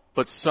all of them,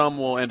 but some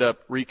will end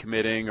up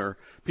recommitting, or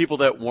people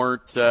that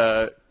weren't,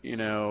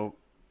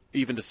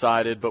 even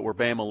decided but were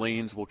Bama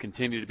leans will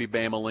continue to be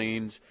Bama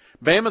leans.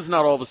 Bama's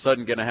not all of a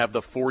sudden going to have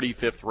the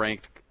 45th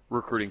ranked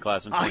recruiting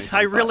class in 2025.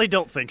 I really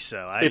don't think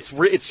so.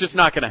 It's just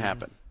not going to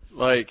happen.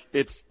 Like,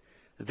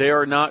 they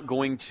are not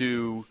going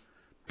to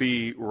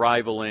be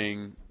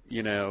rivaling,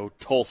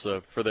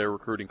 Tulsa for their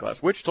recruiting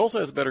class, which Tulsa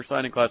has a better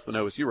signing class than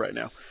OSU right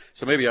now.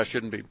 So maybe I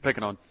shouldn't be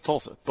picking on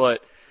Tulsa,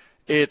 but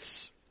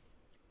Bama's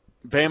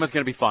going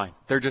to be fine.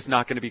 They're just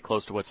not going to be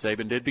close to what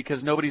Saban did,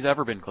 because nobody's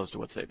ever been close to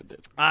what Saban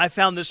did. I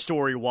found this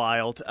story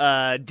wild.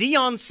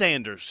 Deion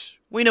Sanders.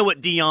 We know what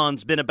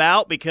Deion's been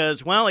about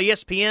because, well,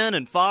 ESPN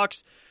and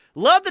Fox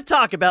love to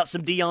talk about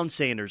some Deion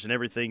Sanders and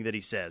everything that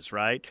he says,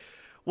 right?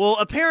 Well,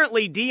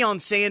 apparently Deion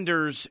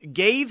Sanders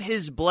gave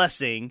his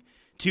blessing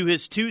to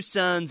his two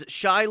sons,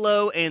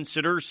 Shiloh and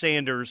Sadur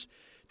Sanders,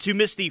 to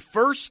miss the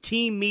first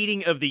team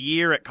meeting of the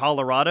year at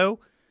Colorado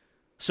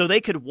so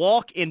they could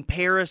walk in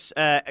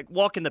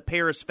the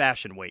Paris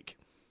Fashion Week.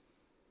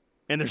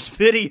 And there's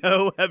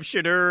video of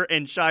Shadur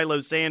and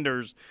Shiloh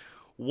Sanders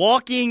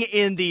walking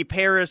in the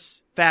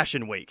Paris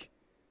Fashion Week.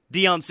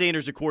 Deion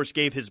Sanders, of course,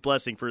 gave his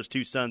blessing for his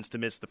two sons to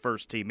miss the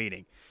first team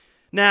meeting.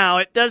 Now,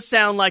 it does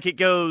sound like it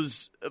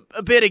goes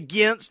a bit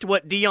against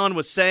what Deion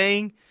was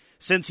saying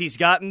since he's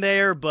gotten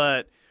there,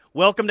 but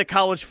welcome to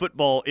college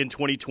football in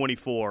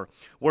 2024,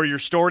 where your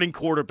starting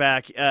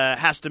quarterback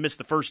has to miss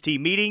the first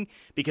team meeting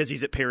because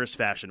he's at Paris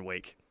Fashion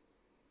Week.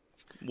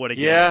 What a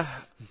game. Yeah,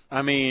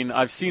 I mean,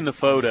 I've seen the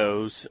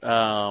photos.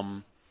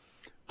 I'm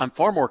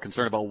far more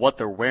concerned about what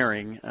they're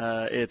wearing.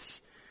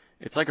 It's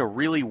like a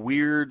really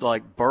weird,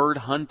 like, bird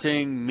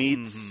hunting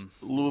meets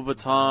Louis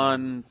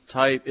Vuitton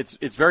type.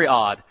 It's very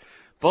odd.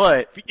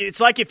 But it's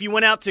like if you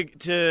went out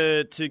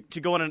to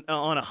go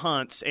on a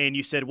hunt and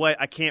you said, "Wait,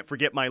 I can't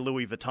forget my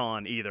Louis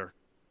Vuitton either.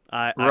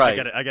 I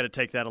got to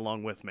take that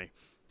along with me."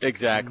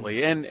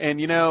 Exactly.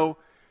 And you know,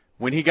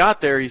 when he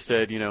got there, he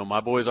said, you know, my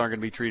boys aren't going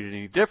to be treated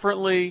any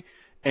differently.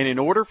 And in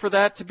order for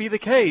that to be the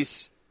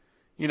case,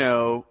 you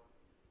know,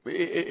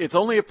 it's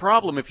only a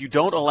problem if you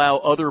don't allow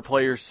other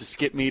players to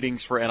skip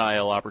meetings for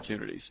NIL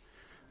opportunities.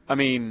 I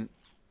mean,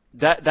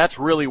 that's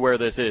really where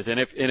this is. And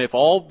if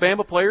all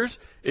Bama players,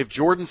 if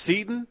Jordan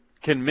Seaton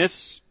can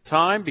miss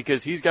time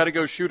because he's got to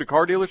go shoot a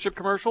car dealership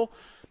commercial,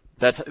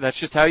 that's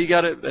just how you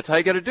got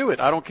to do it.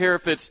 I don't care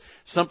if it's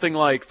something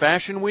like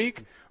Fashion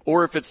Week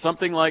or if it's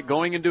something like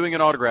going and doing an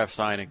autograph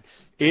signing.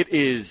 It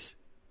is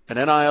an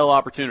NIL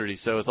opportunity.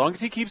 So as long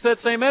as he keeps that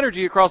same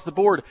energy across the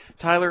board,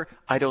 Tyler,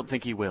 I don't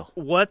think he will.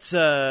 What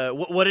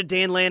did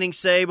Dan Lanning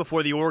say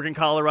before the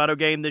Oregon-Colorado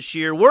game this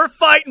year? We're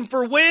fighting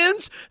for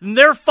wins, and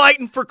they're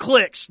fighting for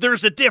clicks.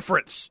 There's a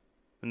difference.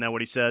 Isn't that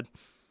what he said?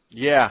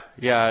 Yeah.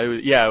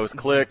 It was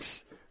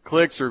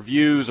clicks or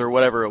views or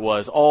whatever it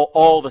was.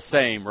 All the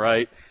same,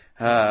 right?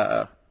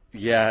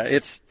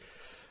 It's,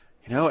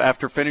 you know,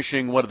 after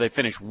finishing, what did they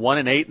finish?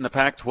 1-8 in the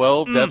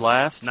Pac-12, dead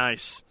last.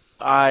 Nice.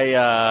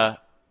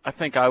 I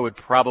think I would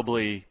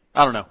probably,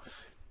 I don't know.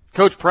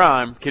 Coach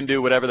Prime can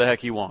do whatever the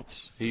heck he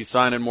wants. He's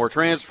signing more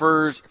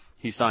transfers.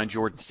 He signed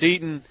Jordan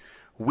Seaton.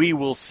 We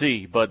will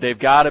see. But they've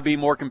got to be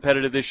more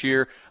competitive this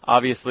year.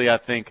 Obviously, I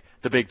think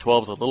the Big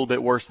 12 is a little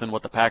bit worse than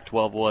what the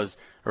Pac-12 was,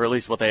 or at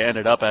least what they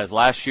ended up as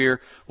last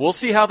year. We'll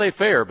see how they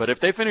fare. But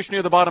if they finish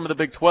near the bottom of the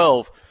Big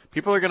 12,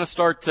 people are going to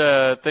start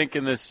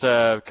thinking this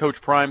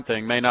Coach Prime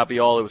thing may not be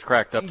all it was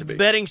cracked up to be.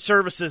 Betting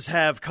services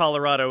have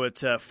Colorado at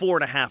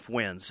 4.5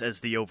 wins as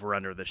the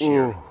over-under this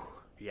year. Ooh.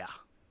 Yeah.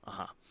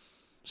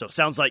 So it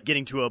sounds like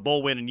getting to a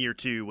bowl win in year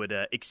 2 would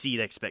exceed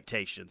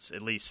expectations,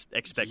 at least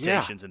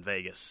expectations in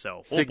Vegas.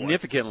 So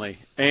significantly.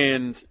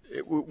 And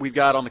we've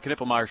got on the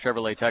Knippelmeyer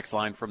Chevrolet text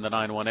line from the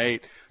 918,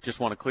 just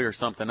want to clear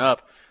something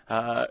up.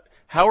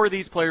 How are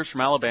these players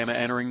from Alabama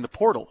entering the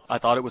portal? I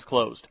thought it was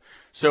closed.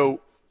 So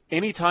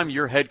anytime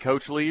your head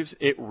coach leaves,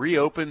 it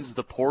reopens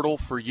the portal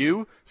for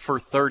you for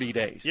 30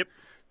 days. Yep.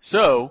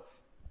 So,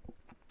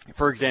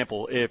 for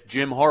example, if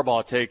Jim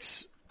Harbaugh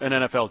takes an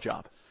NFL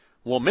job,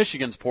 well,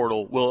 Michigan's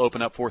portal will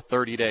open up for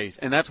 30 days,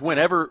 and that's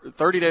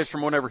 30 days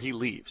from whenever he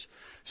leaves.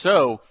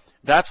 So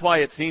that's why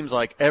it seems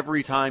like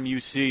every time you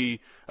see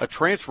a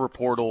transfer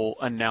portal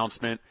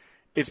announcement,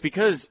 it's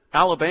because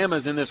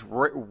Alabama's in this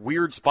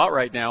weird spot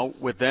right now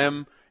with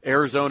them,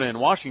 Arizona, and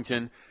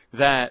Washington,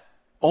 that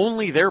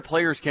only their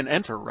players can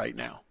enter right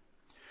now.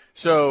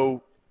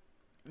 So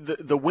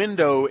the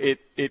window,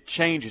 it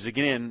changes.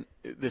 Again,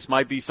 this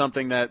might be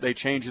something that they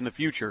change in the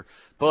future,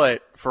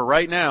 but for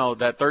right now,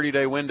 that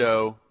 30-day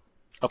window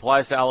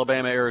applies to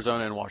Alabama,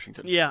 Arizona, and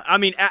Washington. Yeah, I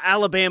mean,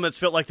 Alabama's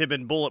felt like they've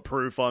been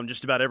bulletproof on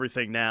just about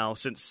everything now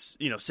since,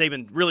 you know,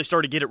 Saban really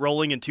started to get it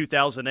rolling in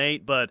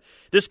 2008, but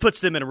this puts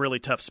them in a really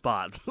tough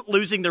spot.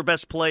 Losing their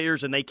best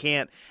players, and they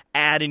can't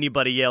add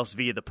anybody else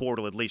via the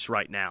portal, at least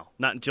right now.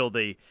 Not until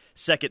the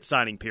second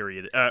signing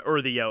period,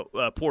 or the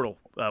portal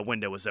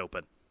window is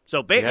open.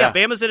 So,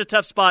 Bama's in a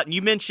tough spot, and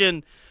you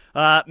mentioned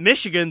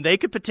Michigan. They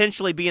could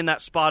potentially be in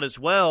that spot as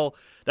well.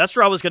 That's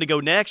where I was going to go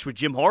next with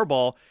Jim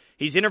Harbaugh.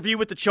 He's interviewed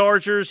with the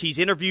Chargers. He's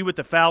interviewed with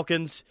the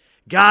Falcons.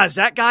 Guys,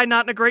 that guy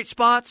not in a great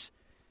spot?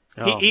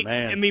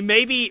 Man. I mean,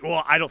 maybe –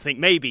 well, I don't think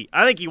maybe.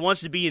 I think he wants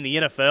to be in the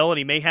NFL, and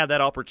he may have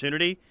that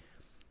opportunity.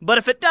 But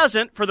if it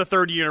doesn't for the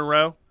third year in a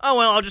row,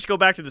 I'll just go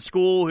back to the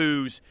school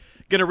who's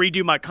going to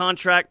redo my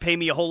contract, pay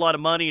me a whole lot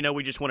of money. You know,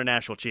 we just won a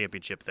national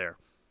championship there.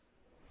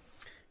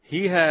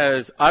 He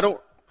has – I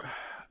don't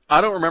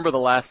remember the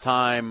last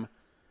time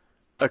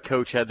a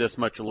coach had this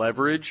much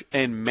leverage,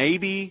 and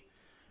maybe,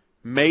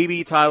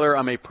 Tyler,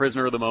 I'm a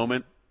prisoner of the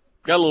moment.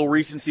 Got a little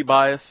recency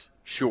bias?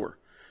 Sure.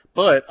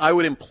 But I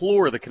would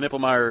implore the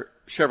Knippelmeyer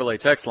Chevrolet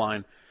text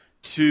line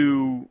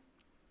to,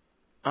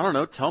 I don't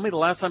know, tell me the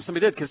last time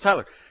somebody did. Because,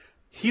 Tyler,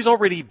 he's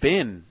already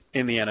been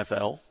in the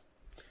NFL.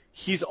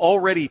 He's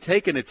already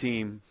taken a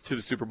team to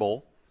the Super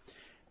Bowl.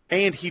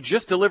 And he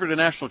just delivered a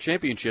national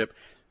championship.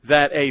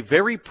 that a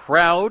very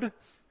proud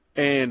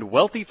and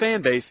wealthy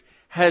fan base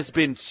has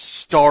been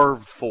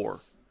starved for.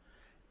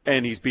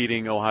 And he's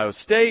beating Ohio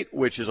State,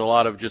 which is a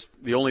lot of just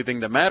the only thing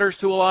that matters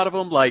to a lot of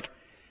them. Like,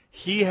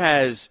 he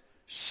has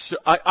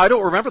I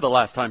don't remember the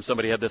last time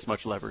somebody had this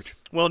much leverage.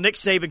 Well, Nick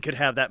Saban could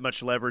have that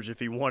much leverage if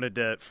he wanted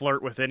to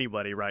flirt with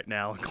anybody right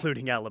now,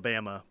 including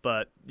Alabama.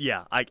 But,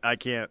 yeah, I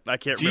can't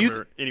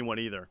remember anyone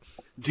either.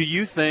 Do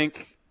you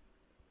think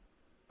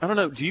 – I don't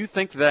know. Do you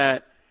think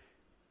that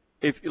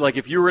if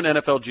you were an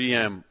NFL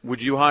GM,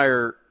 would you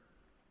hire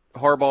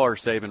Harbaugh or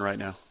Saban right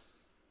now?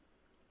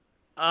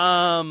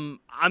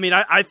 I mean,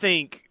 I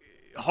think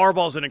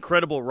Harbaugh's an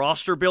incredible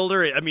roster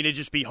builder. I mean, it'd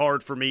just be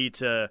hard for me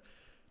to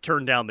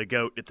turn down the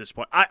GOAT at this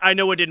point. I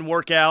know it didn't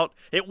work out.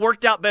 It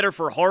worked out better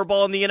for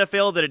Harbaugh in the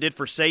NFL than it did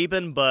for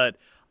Saban, but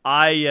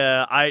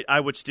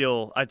I'd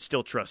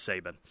still trust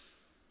Saban.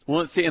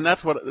 Well, see, and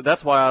that's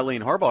why I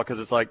lean Harbaugh, because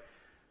it's like,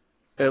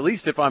 at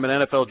least if I'm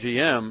an NFL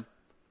GM,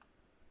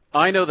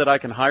 I know that I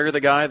can hire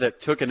the guy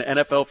that took an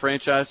NFL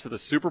franchise to the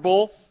Super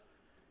Bowl.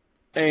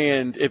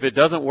 And if it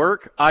doesn't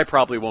work, I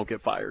probably won't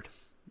get fired.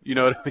 You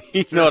know what I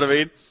mean? You know what I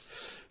mean?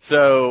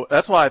 So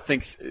that's why I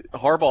think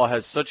Harbaugh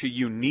has such a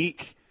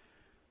unique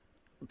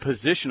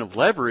position of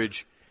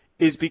leverage,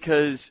 is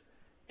because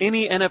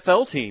any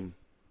NFL team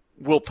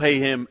will pay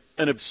him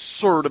an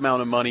absurd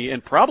amount of money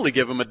and probably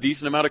give him a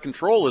decent amount of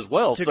control as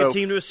well. Took a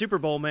team to a Super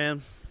Bowl,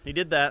 man. He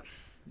did that.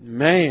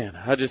 Man,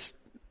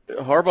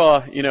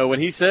 Harbaugh, you know, when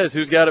he says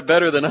who's got it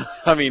better than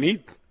 – I mean,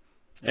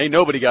 ain't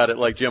nobody got it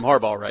like Jim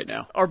Harbaugh right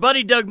now. Our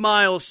buddy Doug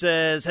Miles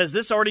says, has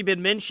this already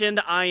been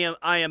mentioned?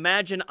 I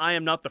imagine I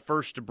am not the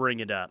first to bring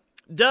it up.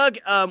 Doug,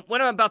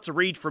 what I'm about to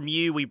read from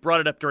you, we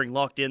brought it up during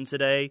Locked In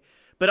today,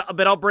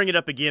 but I'll bring it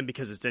up again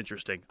because it's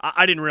interesting.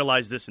 I didn't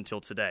realize this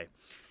until today.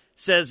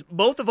 Says,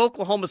 both of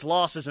Oklahoma's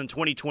losses in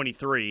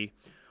 2023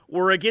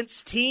 were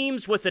against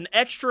teams with an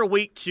extra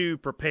week to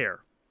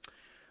prepare.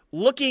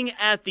 Looking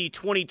at the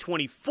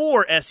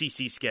 2024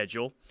 SEC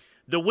schedule,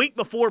 the week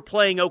before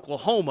playing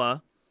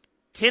Oklahoma,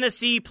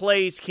 Tennessee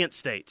plays Kent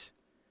State.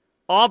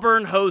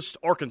 Auburn hosts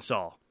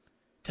Arkansas.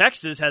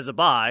 Texas has a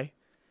bye.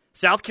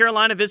 South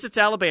Carolina visits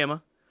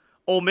Alabama.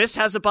 Ole Miss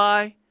has a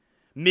bye.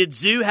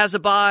 Mizzou has a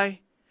bye.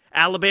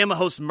 Alabama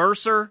hosts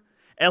Mercer.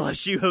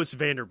 LSU hosts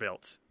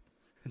Vanderbilt.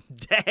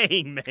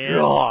 Dang, man.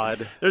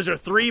 God. Those are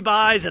 3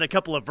 byes and a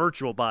couple of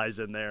virtual byes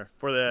in there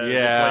for the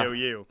play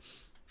OU.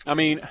 I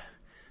mean,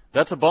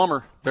 that's a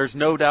bummer. There's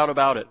no doubt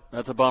about it.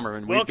 That's a bummer.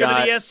 And welcome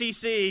to the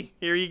SEC.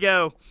 Here you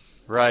go.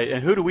 Right,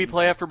 and who do we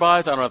play after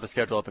byes? I don't have the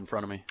schedule up in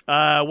front of me.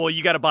 Well,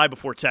 you got a bye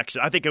before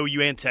Texas. I think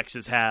OU and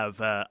Texas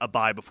have a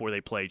bye before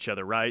they play each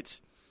other, right?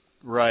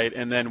 Right,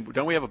 and then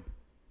don't we have a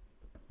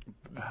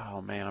 –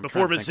 oh, man. I'm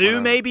before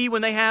Mizzou, maybe,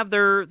 when they have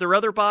their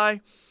other bye?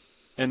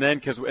 And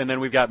then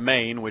we've got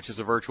Maine, which is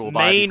a virtual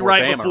bye Maine before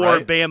right Bama, before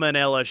right? Bama and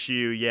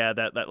LSU, yeah,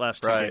 that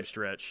last two-game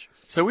stretch.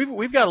 So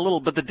we've got a little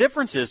 – but the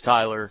difference is,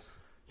 Tyler,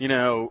 you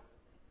know,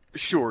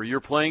 sure,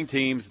 you're playing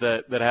teams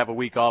that have a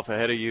week off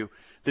ahead of you.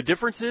 The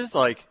difference is,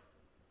 like,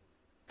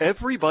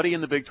 everybody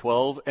in the Big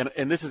 12,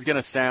 and this is going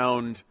to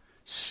sound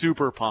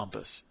super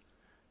pompous,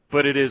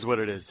 but it is what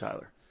it is,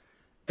 Tyler.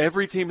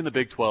 Every team in the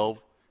Big 12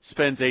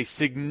 spends a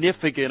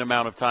significant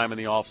amount of time in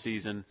the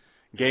offseason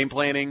game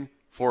planning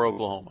for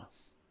Oklahoma,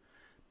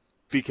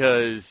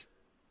 because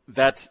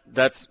that's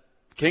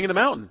king of the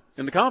mountain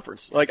in the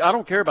conference. Like, I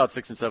don't care about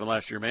 6 and 7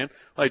 last year, man.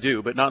 I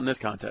do, but not in this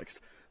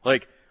context.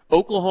 Like,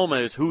 Oklahoma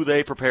is who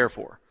they prepare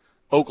for.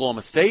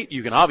 Oklahoma State,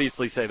 you can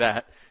obviously say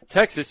that.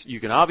 Texas, you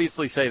can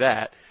obviously say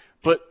that.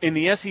 But in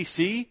the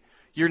SEC,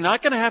 you're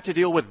not going to have to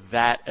deal with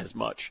that as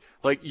much.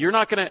 Like, you're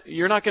not going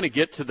to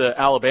get to the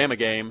Alabama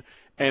game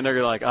and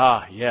they're like,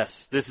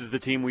 yes, this is the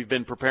team we've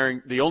been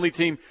preparing, the only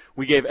team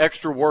we gave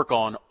extra work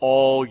on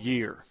all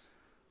year.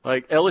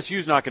 Like,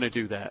 LSU's not going to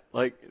do that.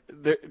 Like,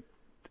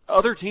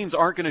 other teams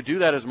aren't going to do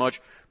that as much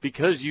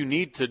because you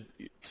need to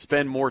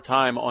spend more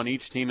time on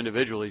each team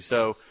individually.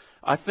 So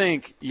I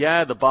think,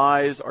 the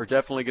buys are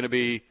definitely going to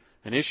be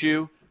an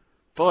issue,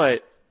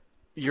 but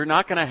you're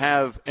not going to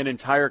have an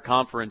entire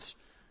conference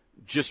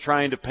just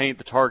trying to paint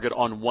the target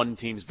on one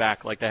team's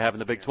back like they have in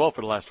the Big 12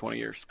 for the last 20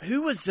 years.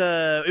 Who was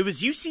it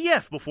was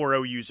UCF before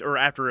OU's or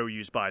after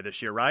OU's bye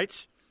this year,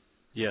 right?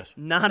 Yes.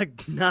 Not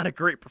a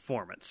great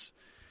performance.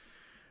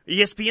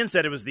 ESPN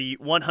said it was the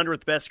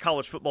 100th best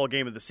college football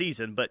game of the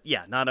season, but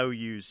not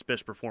OU's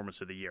best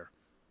performance of the year.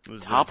 It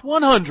was top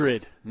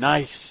 100.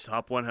 Nice.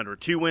 Top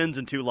 100. 2 wins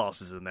and 2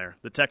 losses in there.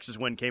 The Texas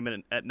win came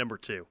in at number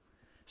 2.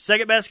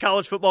 Second best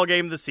college football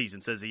game of the season,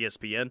 says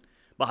ESPN,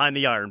 behind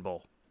the Iron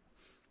Bowl.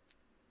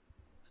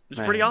 It's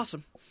pretty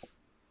awesome.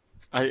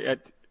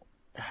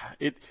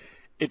 It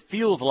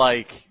feels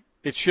like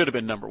it should have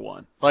been number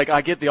 1. Like,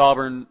 I get the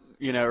Auburn,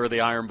 or the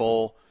Iron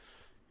Bowl.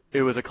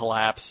 It was a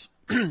collapse,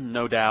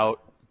 no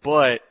doubt.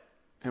 But,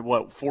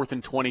 4th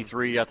and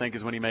 23, I think,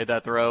 is when he made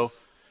that throw.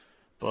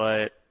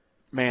 But,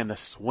 man, the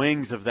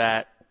swings of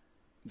that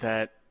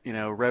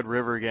Red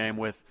River game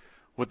with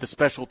the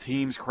special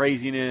teams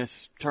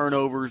craziness,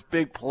 turnovers,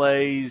 big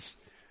plays.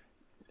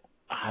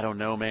 I don't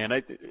know,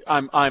 man.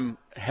 I'm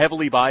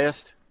heavily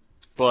biased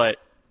but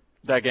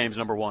that game's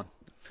number one.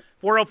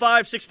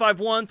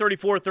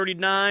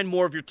 405-651-3439.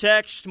 More of your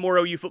text, more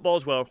OU football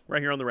as well,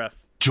 right here on The Ref.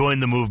 Join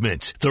the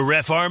movement. The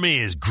Ref Army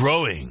is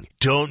growing.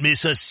 Don't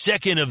miss a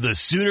second of the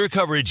Sooner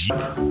coverage.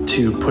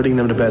 To putting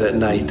them to bed at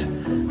night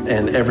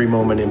and every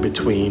moment in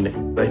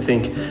between. I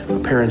think a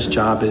parent's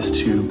job is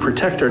to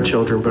protect our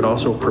children, but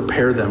also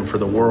prepare them for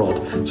the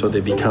world so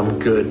they become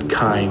good,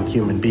 kind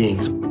human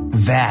beings.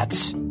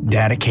 That's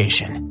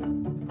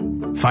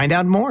dedication. Find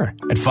out more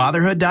at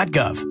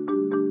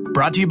fatherhood.gov.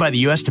 Brought to you by the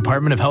U.S.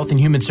 Department of Health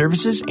and Human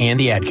Services and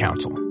the Ad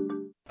Council.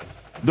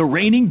 The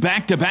reigning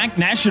back-to-back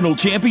national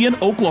champion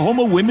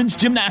Oklahoma women's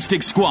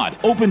gymnastics squad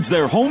opens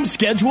their home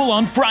schedule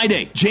on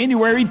Friday,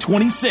 January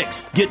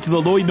 26th. Get to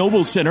the Lloyd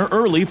Noble Center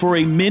early for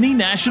a mini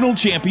national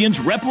champions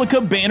replica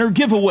banner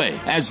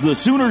giveaway as the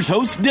Sooners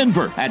host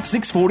Denver at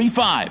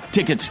 6:45.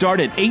 Tickets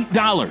start at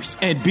 $8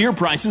 and beer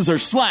prices are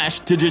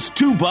slashed to just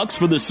 $2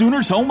 for the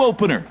Sooners home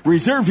opener.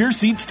 Reserve your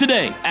seats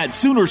today at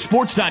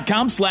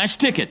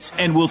Soonersports.com/tickets,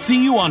 and we'll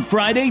see you on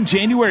Friday,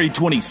 January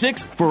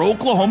 26th for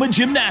Oklahoma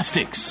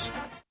gymnastics.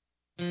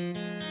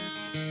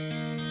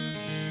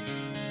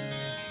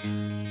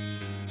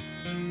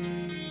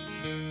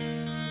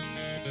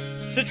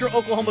 Central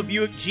Oklahoma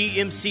Buick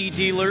GMC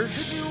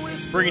dealers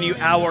bringing you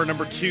hour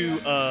number 2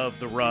 of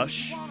The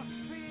Rush.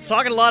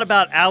 Talking a lot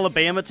about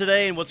Alabama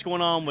today and what's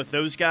going on with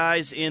those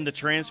guys in the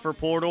transfer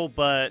portal,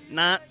 but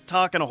not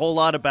talking a whole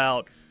lot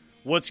about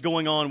what's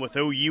going on with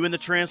OU in the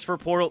transfer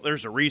portal.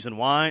 There's a reason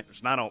why.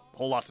 There's not a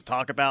whole lot to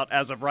talk about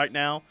as of right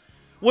now,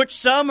 which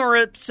some are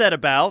upset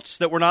about,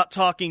 that we're not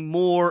talking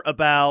more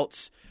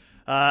about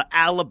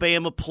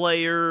Alabama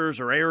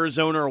players or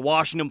Arizona or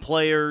Washington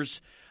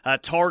players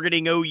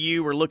targeting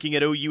OU or looking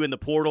at OU in the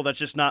portal. That's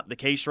just not the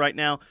case right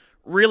now.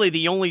 Really,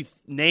 the only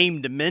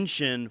name to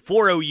mention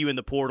for OU in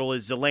the portal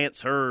is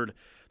Lance Hurd,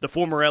 the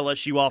former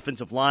LSU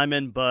offensive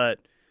lineman. But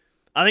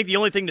I think the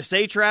only thing to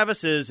say,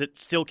 Travis, is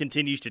it still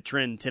continues to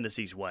trend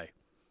Tennessee's way.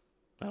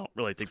 I don't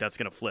really think that's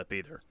going to flip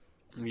either.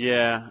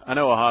 Yeah, I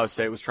know Ohio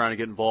State was trying to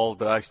get involved,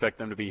 but I expect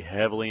them to be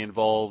heavily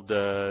involved,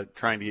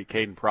 trying to get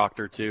Caden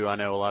Proctor, too. I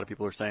know a lot of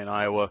people are saying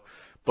Iowa,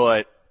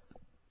 but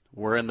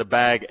we're in the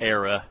bag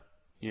era,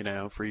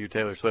 for you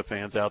Taylor Swift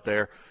fans out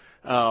there.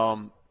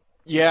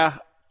 Yeah,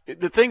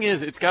 the thing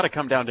is, it's got to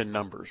come down to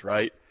numbers,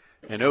 right?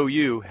 And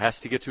OU has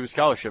to get to a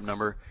scholarship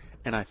number,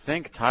 and I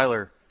think,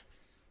 Tyler,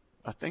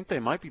 they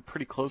might be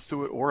pretty close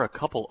to it or a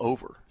couple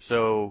over.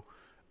 So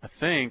I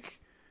think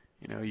 –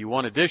 you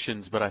want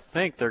additions, but I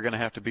think there are going to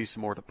have to be some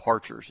more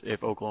departures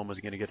if Oklahoma's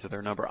going to get to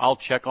their number. I'll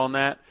check on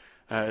that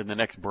in the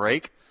next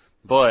break.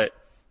 But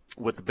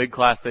with the big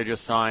class they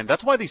just signed,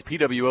 that's why these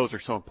PWOs are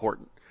so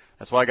important.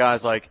 That's why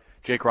guys like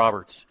Jake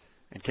Roberts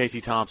and Casey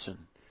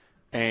Thompson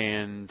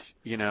and,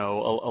 a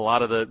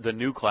lot of the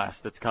new class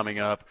that's coming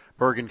up,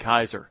 Bergen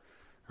Kaiser,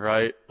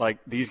 right? Like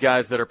these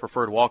guys that are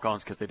preferred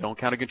walk-ons because they don't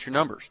count against your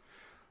numbers.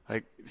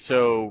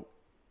 So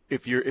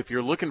if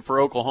you're looking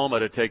for Oklahoma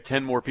to take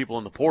 10 more people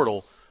in the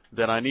portal,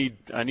 then I need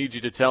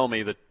you to tell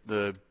me that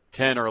the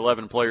 10 or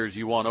 11 players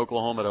you want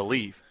Oklahoma to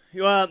leave.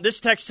 This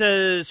text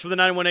says, for the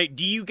 918,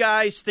 do you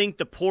guys think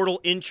the portal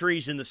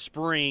entries in the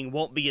spring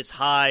won't be as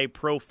high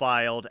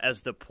profiled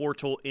as the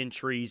portal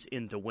entries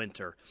in the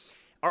winter?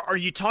 Are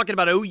you talking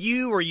about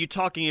OU or are you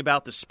talking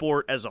about the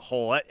sport as a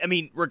whole? I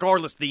mean,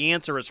 regardless, the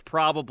answer is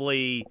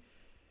probably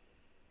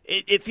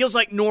it feels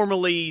like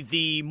normally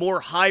the more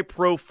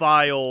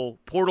high-profile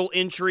portal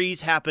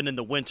entries happen in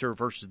the winter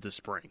versus the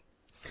spring.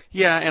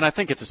 Yeah, and I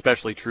think it's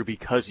especially true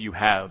because you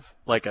have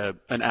like an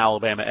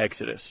Alabama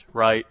exodus,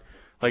 right?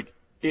 Like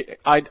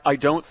I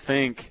don't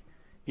think,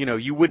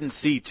 you wouldn't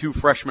see 2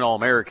 freshman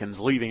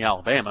All-Americans leaving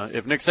Alabama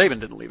if Nick Saban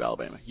didn't leave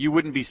Alabama. You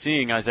wouldn't be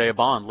seeing Isaiah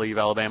Bond leave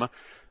Alabama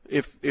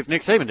if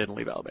Nick Saban didn't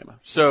leave Alabama.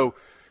 So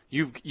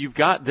you've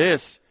got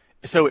this,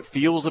 so it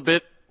feels a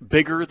bit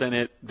bigger than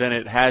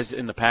it has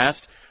in the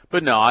past.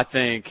 But no, I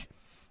think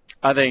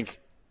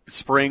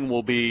spring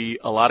will be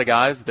a lot of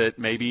guys that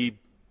maybe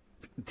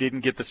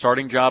didn't get the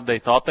starting job they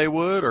thought they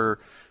would, or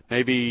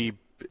maybe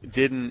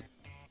didn't,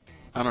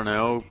 I don't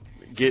know,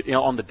 get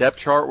on the depth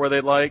chart where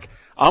they'd like.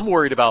 I'm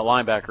worried about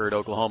linebacker at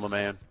Oklahoma,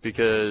 man,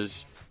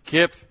 because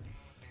Kip,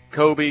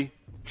 Kobe,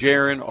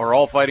 Jaron are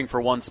all fighting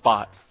for one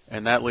spot,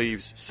 and that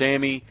leaves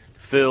Sammy,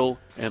 Phil,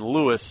 and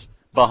Lewis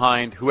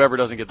behind whoever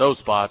doesn't get those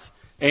spots.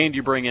 And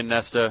you bring in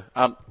Nesta.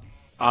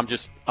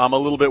 I'm a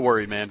little bit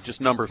worried, man,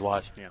 just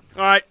numbers-wise. Yeah.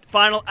 All right,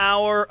 final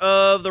hour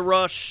of The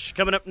Rush.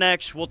 Coming up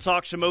next, we'll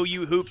talk some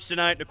OU hoops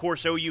tonight, and, of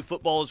course, OU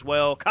football as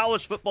well.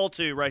 College football,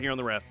 too, right here on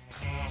The Ref.